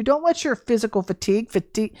defeat you. Don't let your physical fatigue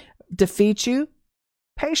defeat you.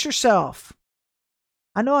 Pace yourself.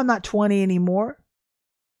 I know I'm not 20 anymore.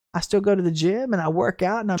 I still go to the gym and I work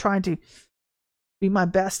out and I'm trying to be my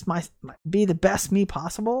best, be the best me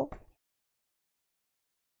possible.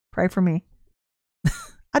 Pray for me.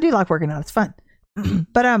 I do like working out. It's fun.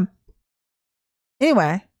 But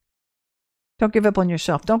anyway, don't give up on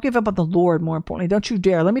yourself. Don't give up on the Lord, more importantly. Don't you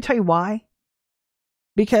dare. Let me tell you why.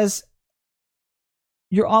 Because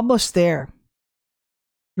you're almost there.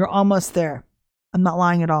 You're almost there. I'm not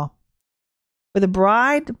lying at all. For the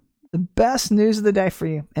bride, the best news of the day for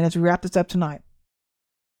you, and as we wrap this up tonight,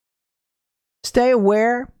 stay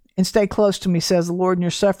aware and stay close to me, says the Lord, in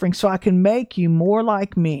your suffering, so I can make you more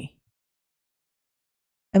like me.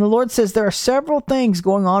 And the Lord says there are several things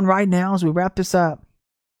going on right now as we wrap this up.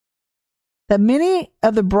 That many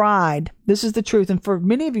of the bride, this is the truth, and for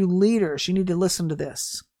many of you leaders, you need to listen to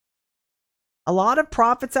this. A lot of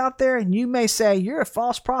prophets out there, and you may say, you're a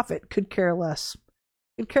false prophet, could care less.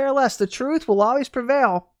 Could care less. The truth will always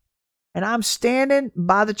prevail, and I'm standing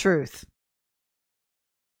by the truth.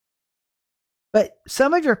 But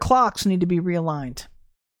some of your clocks need to be realigned.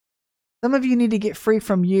 Some of you need to get free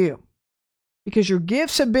from you, because your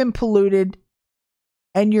gifts have been polluted,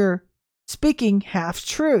 and you're speaking half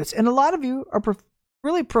truths. And a lot of you are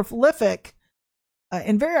really prolific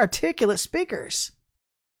and very articulate speakers.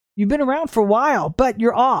 You've been around for a while, but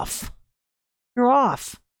you're off. You're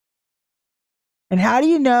off. And how do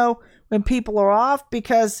you know when people are off?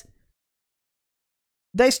 Because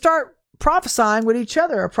they start prophesying what each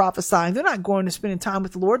other are prophesying. They're not going to spending time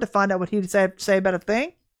with the Lord to find out what he would say about a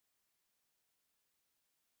thing.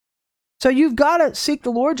 So you've got to seek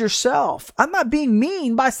the Lord yourself. I'm not being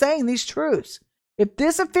mean by saying these truths. If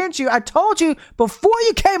this offends you, I told you before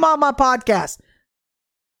you came on my podcast,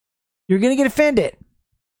 you're going to get offended.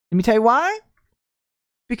 Let me tell you why.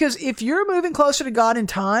 Because if you're moving closer to God in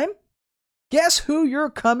time, guess who you're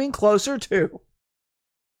coming closer to?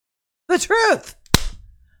 The truth.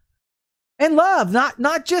 And love,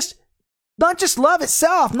 not just love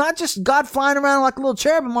itself, not just God flying around like a little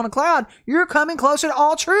cherubim on a cloud. You're coming closer to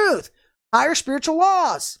all truth, higher spiritual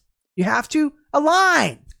laws. You have to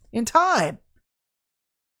align in time,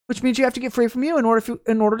 which means you have to get free from you in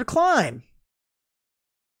order to climb.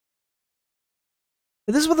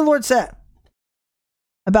 But this is what the Lord said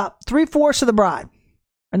about 3/4 of the bride,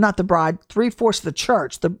 and not the bride, 3/4 of the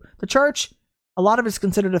church. The church, a lot of it's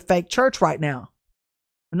considered a fake church right now,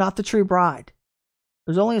 but not the true bride.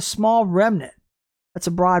 There's only a small remnant that's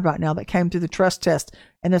a bride right now that came through the trust test,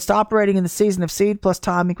 and it's operating in the season of seed plus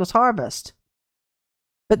time equals harvest.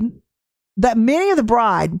 But that many of the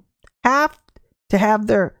bride have had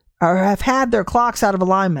their clocks out of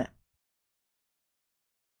alignment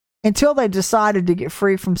until they decided to get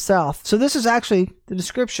free from self. So this is actually the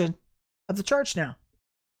description of the church now.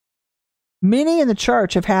 Many in the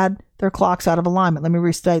church have had their clocks out of alignment. Let me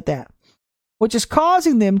restate that. Which is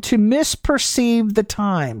causing them to misperceive the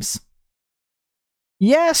times.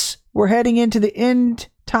 Yes, we're heading into the end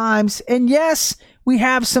times. And yes, we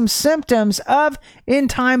have some symptoms of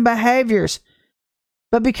end time behaviors.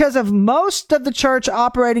 But because of most of the church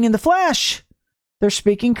operating in the flesh, they're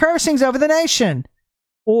speaking cursings over the nation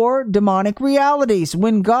or demonic realities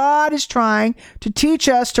when God is trying to teach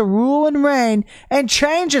us to rule and reign and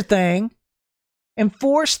change a thing and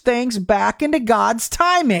force things back into God's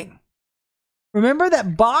timing. Remember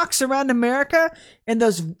that box around America and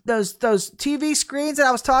those TV screens that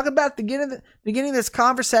I was talking about at the beginning of this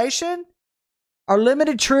conversation? Our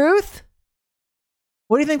limited truth?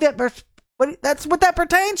 What do you think that's what that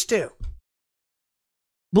pertains to?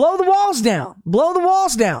 Blow the walls down. Blow the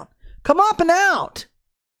walls down. Come up and out.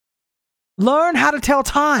 Learn how to tell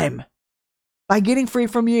time by getting free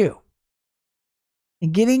from you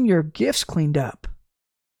and getting your gifts cleaned up.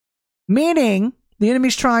 Meaning, the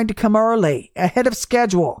enemy's trying to come early, ahead of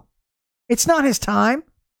schedule. It's not his time.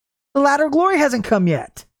 The latter glory hasn't come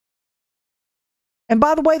yet. And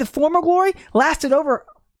by the way, the former glory lasted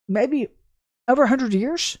maybe over 100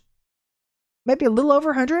 years. Maybe a little over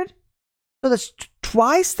 100. So that's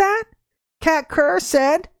twice that. Kat Kerr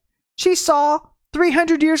said she saw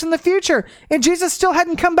 300 years in the future, and Jesus still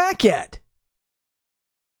hadn't come back yet.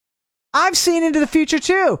 I've seen into the future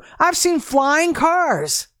too. I've seen flying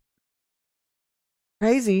cars.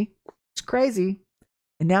 Crazy. It's crazy.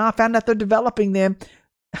 And now I found out they're developing them.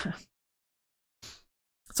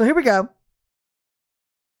 So here we go.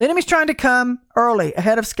 The enemy's trying to come early,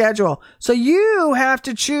 ahead of schedule. So you have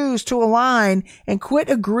to choose to align and quit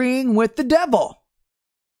agreeing with the devil.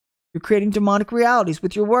 You're creating demonic realities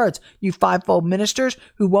with your words. You fivefold ministers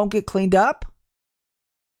who won't get cleaned up.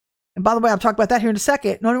 And by the way, I'll talk about that here in a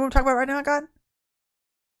second. No, what I'm talking about right now, God?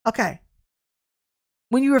 Okay.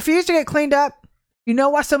 When you refuse to get cleaned up, you know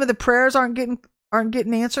why some of the prayers aren't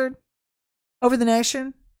getting answered over the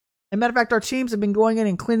nation? As a matter of fact, our teams have been going in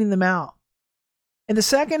and cleaning them out. In the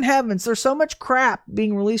second heavens, there's so much crap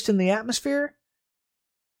being released in the atmosphere.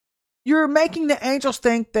 You're making the angels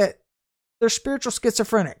think that they're spiritual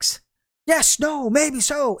schizophrenics. Yes, no, maybe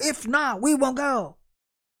so. If not, we won't go.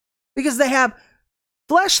 Because they have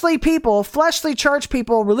fleshly people, fleshly church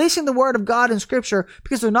people releasing the word of God in scripture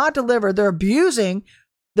because they're not delivered. They're abusing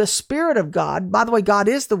the Spirit of God. By the way, God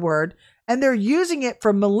is the word. And they're using it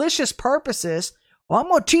for malicious purposes. Well, I'm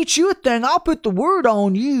going to teach you a thing. I'll put the word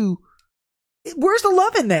on you. Where's the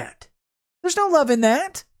love in that? There's no love in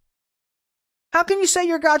that. How can you say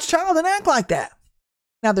you're God's child and act like that?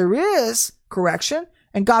 Now, there is correction,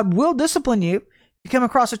 and God will discipline you. If you come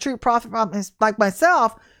across a true prophet like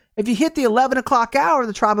myself, if you hit the 11 o'clock hour of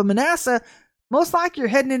the tribe of Manasseh, most likely you're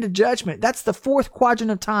heading into judgment. That's the fourth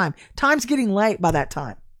quadrant of time. Time's getting late by that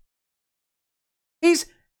time.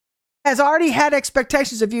 Has already had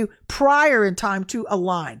expectations of you prior in time to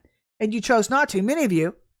align, and you chose not to, many of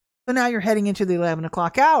you. So now you're heading into the 11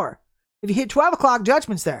 o'clock hour. If you hit 12 o'clock,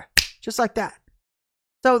 judgment's there, just like that.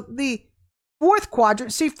 So the fourth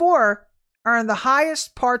quadrant, C4, are in the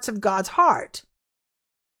highest parts of God's heart.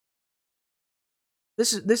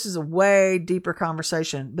 This is a way deeper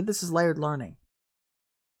conversation, but this is layered learning.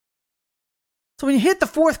 So when you hit the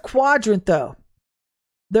fourth quadrant, though,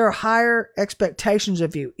 there are higher expectations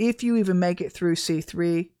of you if you even make it through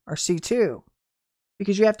C3 or C2,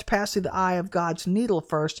 because you have to pass through the eye of God's needle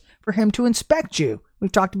first for him to inspect you.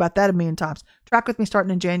 We've talked about that a million times. Track with me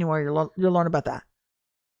starting in January. You'll learn about that.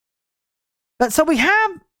 But so we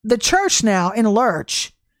have the church now in a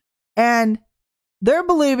lurch, and they're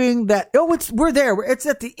believing that, we're there. It's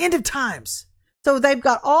at the end of times. So they've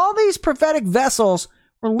got all these prophetic vessels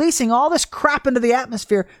releasing all this crap into the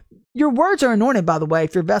atmosphere. Your words are anointed, by the way,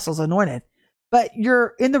 if your vessel's anointed, but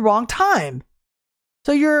you're in the wrong time.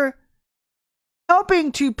 So you're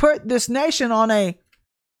helping to put this nation on a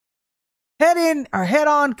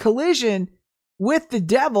head-on collision with the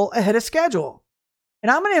devil ahead of schedule.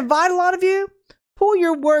 And I'm going to invite a lot of you, pull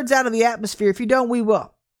your words out of the atmosphere. If you don't, we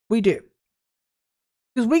will. We do.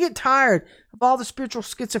 Because we get tired of all the spiritual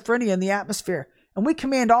schizophrenia in the atmosphere. And we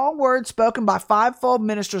command all words spoken by fivefold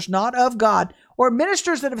ministers not of God, or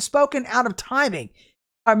ministers that have spoken out of timing,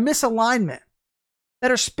 or misalignment,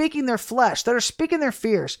 that are speaking their flesh, that are speaking their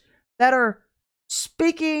fears, that are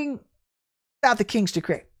speaking without the king's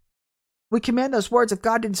decree. We command those words, if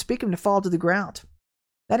God didn't speak them, to fall to the ground.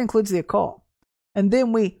 That includes the occult. And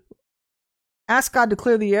then we ask God to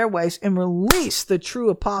clear the airways and release the true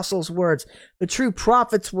apostles' words, the true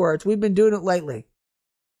prophets' words. We've been doing it lately.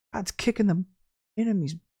 God's kicking the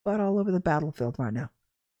enemy's butt all over the battlefield right now.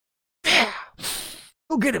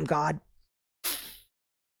 Go get him, God.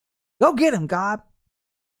 Go get him, God.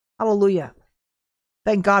 Hallelujah.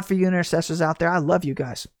 Thank God for you intercessors out there. I love you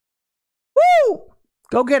guys. Woo!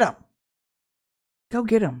 Go get him. Go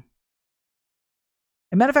get him.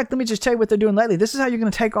 As a matter of fact, let me just tell you what they're doing lately. This is how you're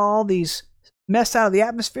going to take all these mess out of the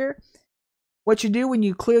atmosphere. What you do when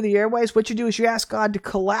you clear the airways, what you do is you ask God to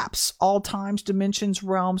collapse all times, dimensions,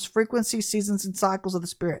 realms, frequencies, seasons, and cycles of the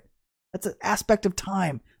Spirit. That's an aspect of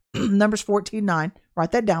time. Numbers 14:9.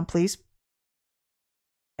 Write that down, please.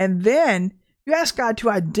 And then you ask God to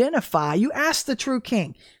identify. You ask the true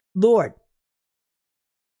King, Lord,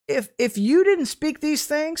 if you didn't speak these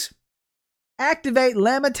things, activate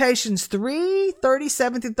Lamentations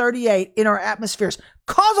 3:37-38 in our atmospheres.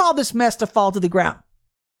 Cause all this mess to fall to the ground.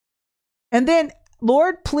 And then,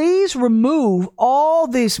 Lord, please remove all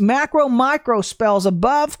these micro spells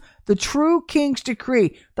above the true King's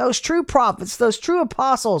decree. Those true prophets, those true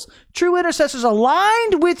apostles, true intercessors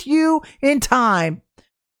aligned with you in time.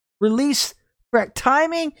 Release correct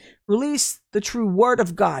timing. Release the true word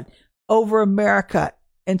of God over America,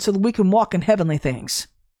 and so that we can walk in heavenly things.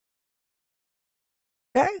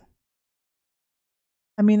 Okay?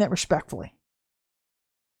 I mean that respectfully.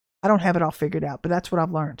 I don't have it all figured out, but that's what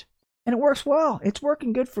I've learned. And it works well. It's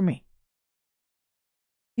working good for me.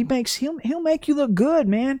 He'll make you look good,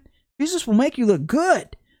 man. Jesus will make you look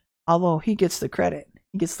good. Although he gets the credit.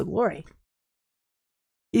 He gets the glory.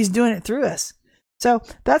 He's doing it through us. So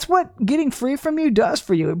that's what getting free from you does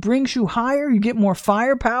for you. It brings you higher. You get more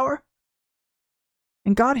firepower.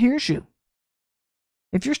 And God hears you.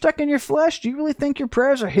 If you're stuck in your flesh, do you really think your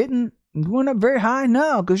prayers are going up very high?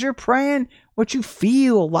 No, because you're praying what you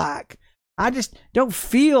feel like. I just don't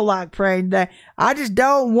feel like praying today. I just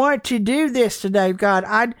don't want to do this today, God.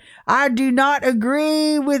 I do not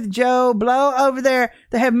agree with Joe Blow over there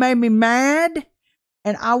that have made me mad.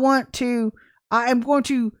 And I am going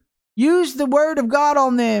to use the word of God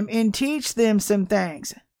on them and teach them some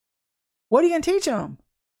things. What are you going to teach them?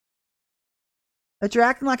 That you're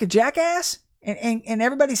acting like a jackass? And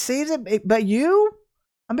everybody sees it, but you?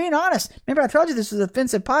 I'm being honest. Remember, I told you this is an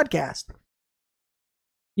offensive podcast.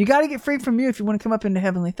 You got to get free from you if you want to come up into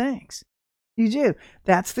heavenly things. You do.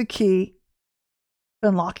 That's the key to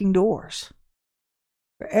unlocking doors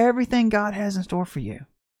for everything God has in store for you.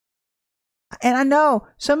 And I know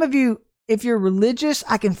some of you, if you're religious,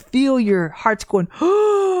 I can feel your hearts going,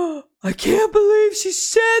 oh, I can't believe she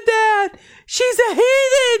said that. She's a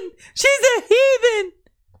heathen. She's a heathen.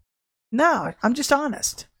 No, I'm just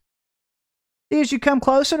honest. See, as you come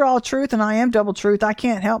closer to all truth, and I am double truth, I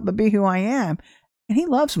can't help but be who I am. And he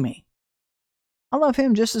loves me. I love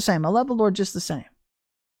him just the same. I love the Lord just the same.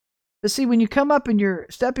 But see, when you come up and you're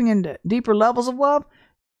stepping into deeper levels of love,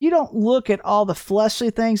 you don't look at all the fleshly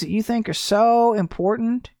things that you think are so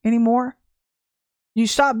important anymore. You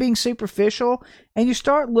stop being superficial and you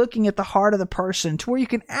start looking at the heart of the person to where you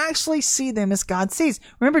can actually see them as God sees.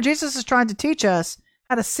 Remember, Jesus is trying to teach us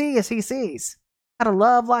how to see as he sees, how to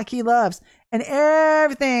love like he loves. And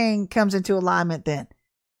everything comes into alignment then.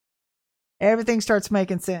 Everything starts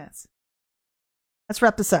making sense. Let's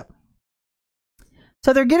wrap this up.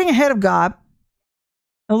 So they're getting ahead of God.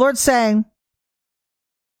 The Lord's saying,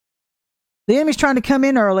 The enemy's trying to come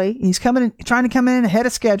in early. He's trying to come in ahead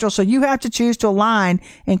of schedule. So you have to choose to align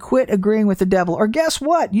and quit agreeing with the devil. Or guess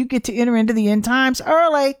what? You get to enter into the end times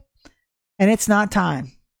early. And it's not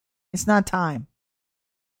time. It's not time.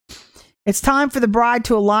 It's time for the bride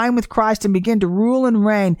to align with Christ and begin to rule and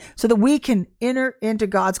reign so that we can enter into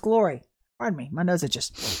God's glory. Pardon me, my nose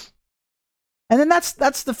itches. And then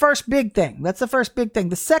that's the first big thing. That's the first big thing.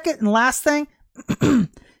 The second and last thing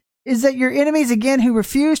is that your enemies, again, who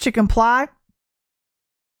refuse to comply,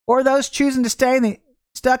 or those choosing to stay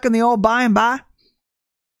stuck in the old by and by,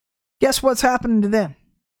 guess what's happening to them?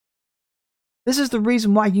 This is the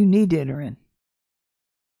reason why you need to enter in.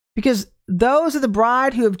 Because those of the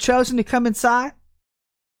bride who have chosen to come inside,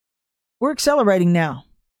 we're accelerating now.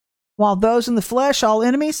 While those in the flesh, all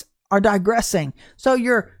enemies, are digressing. So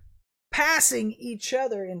you're passing each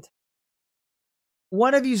other.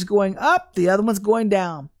 One of you's going up, the other one's going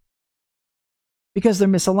down. Because they're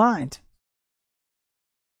misaligned.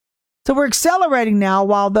 So we're accelerating now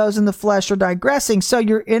while those in the flesh are digressing. So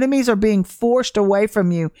your enemies are being forced away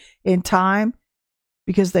from you in time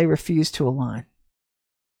because they refuse to align.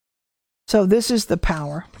 So this is the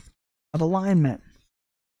power of alignment.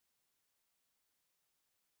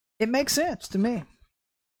 It makes sense to me.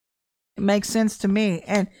 It makes sense to me.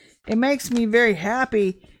 And it makes me very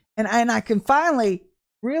happy. And I can finally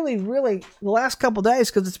really, the last couple of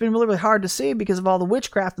days, because it's been really, really hard to see because of all the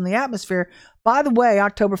witchcraft in the atmosphere. By the way,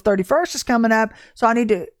 October 31st is coming up. So I need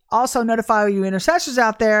to also notify you intercessors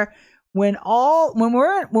out there when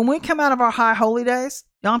we come out of our high holy days.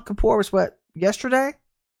 Yom Kippur was what, yesterday?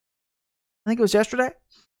 I think it was yesterday.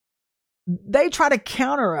 They try to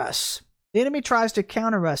counter us. The enemy tries to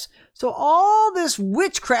counter us. So all this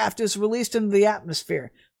witchcraft is released into the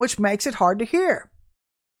atmosphere, which makes it hard to hear.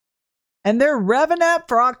 And they're revving up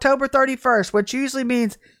for October 31st, which usually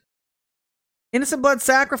means innocent blood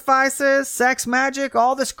sacrifices, sex magic,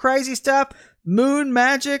 all this crazy stuff, moon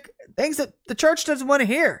magic, things that the church doesn't want to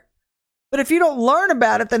hear. But if you don't learn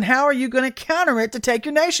about it, then how are you going to counter it to take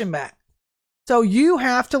your nation back? So you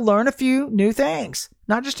have to learn a few new things.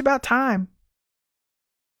 Not just about time.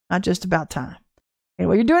 Not just about time.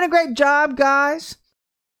 Anyway, you're doing a great job, guys.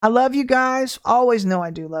 I love you guys. Always know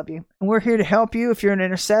I do love you. And we're here to help you if you're an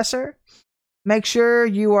intercessor. Make sure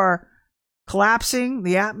you are collapsing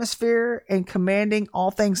the atmosphere and commanding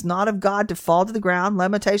all things not of God to fall to the ground.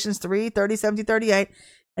 Lamentations 3:30-38.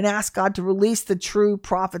 And ask God to release the true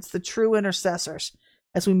prophets, the true intercessors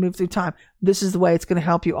as we move through time. This is the way it's going to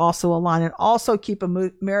help you also align and also keep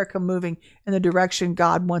America moving in the direction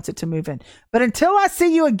God wants it to move in. But until I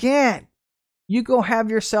see you again, you go have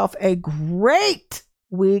yourself a great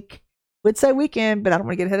week. Would say weekend, but I don't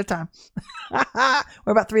want to get ahead of time.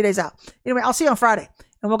 We're about 3 days out. Anyway, I'll see you on Friday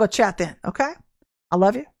and we'll go chat then. Okay? I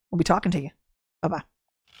love you. We'll be talking to you. Bye-bye.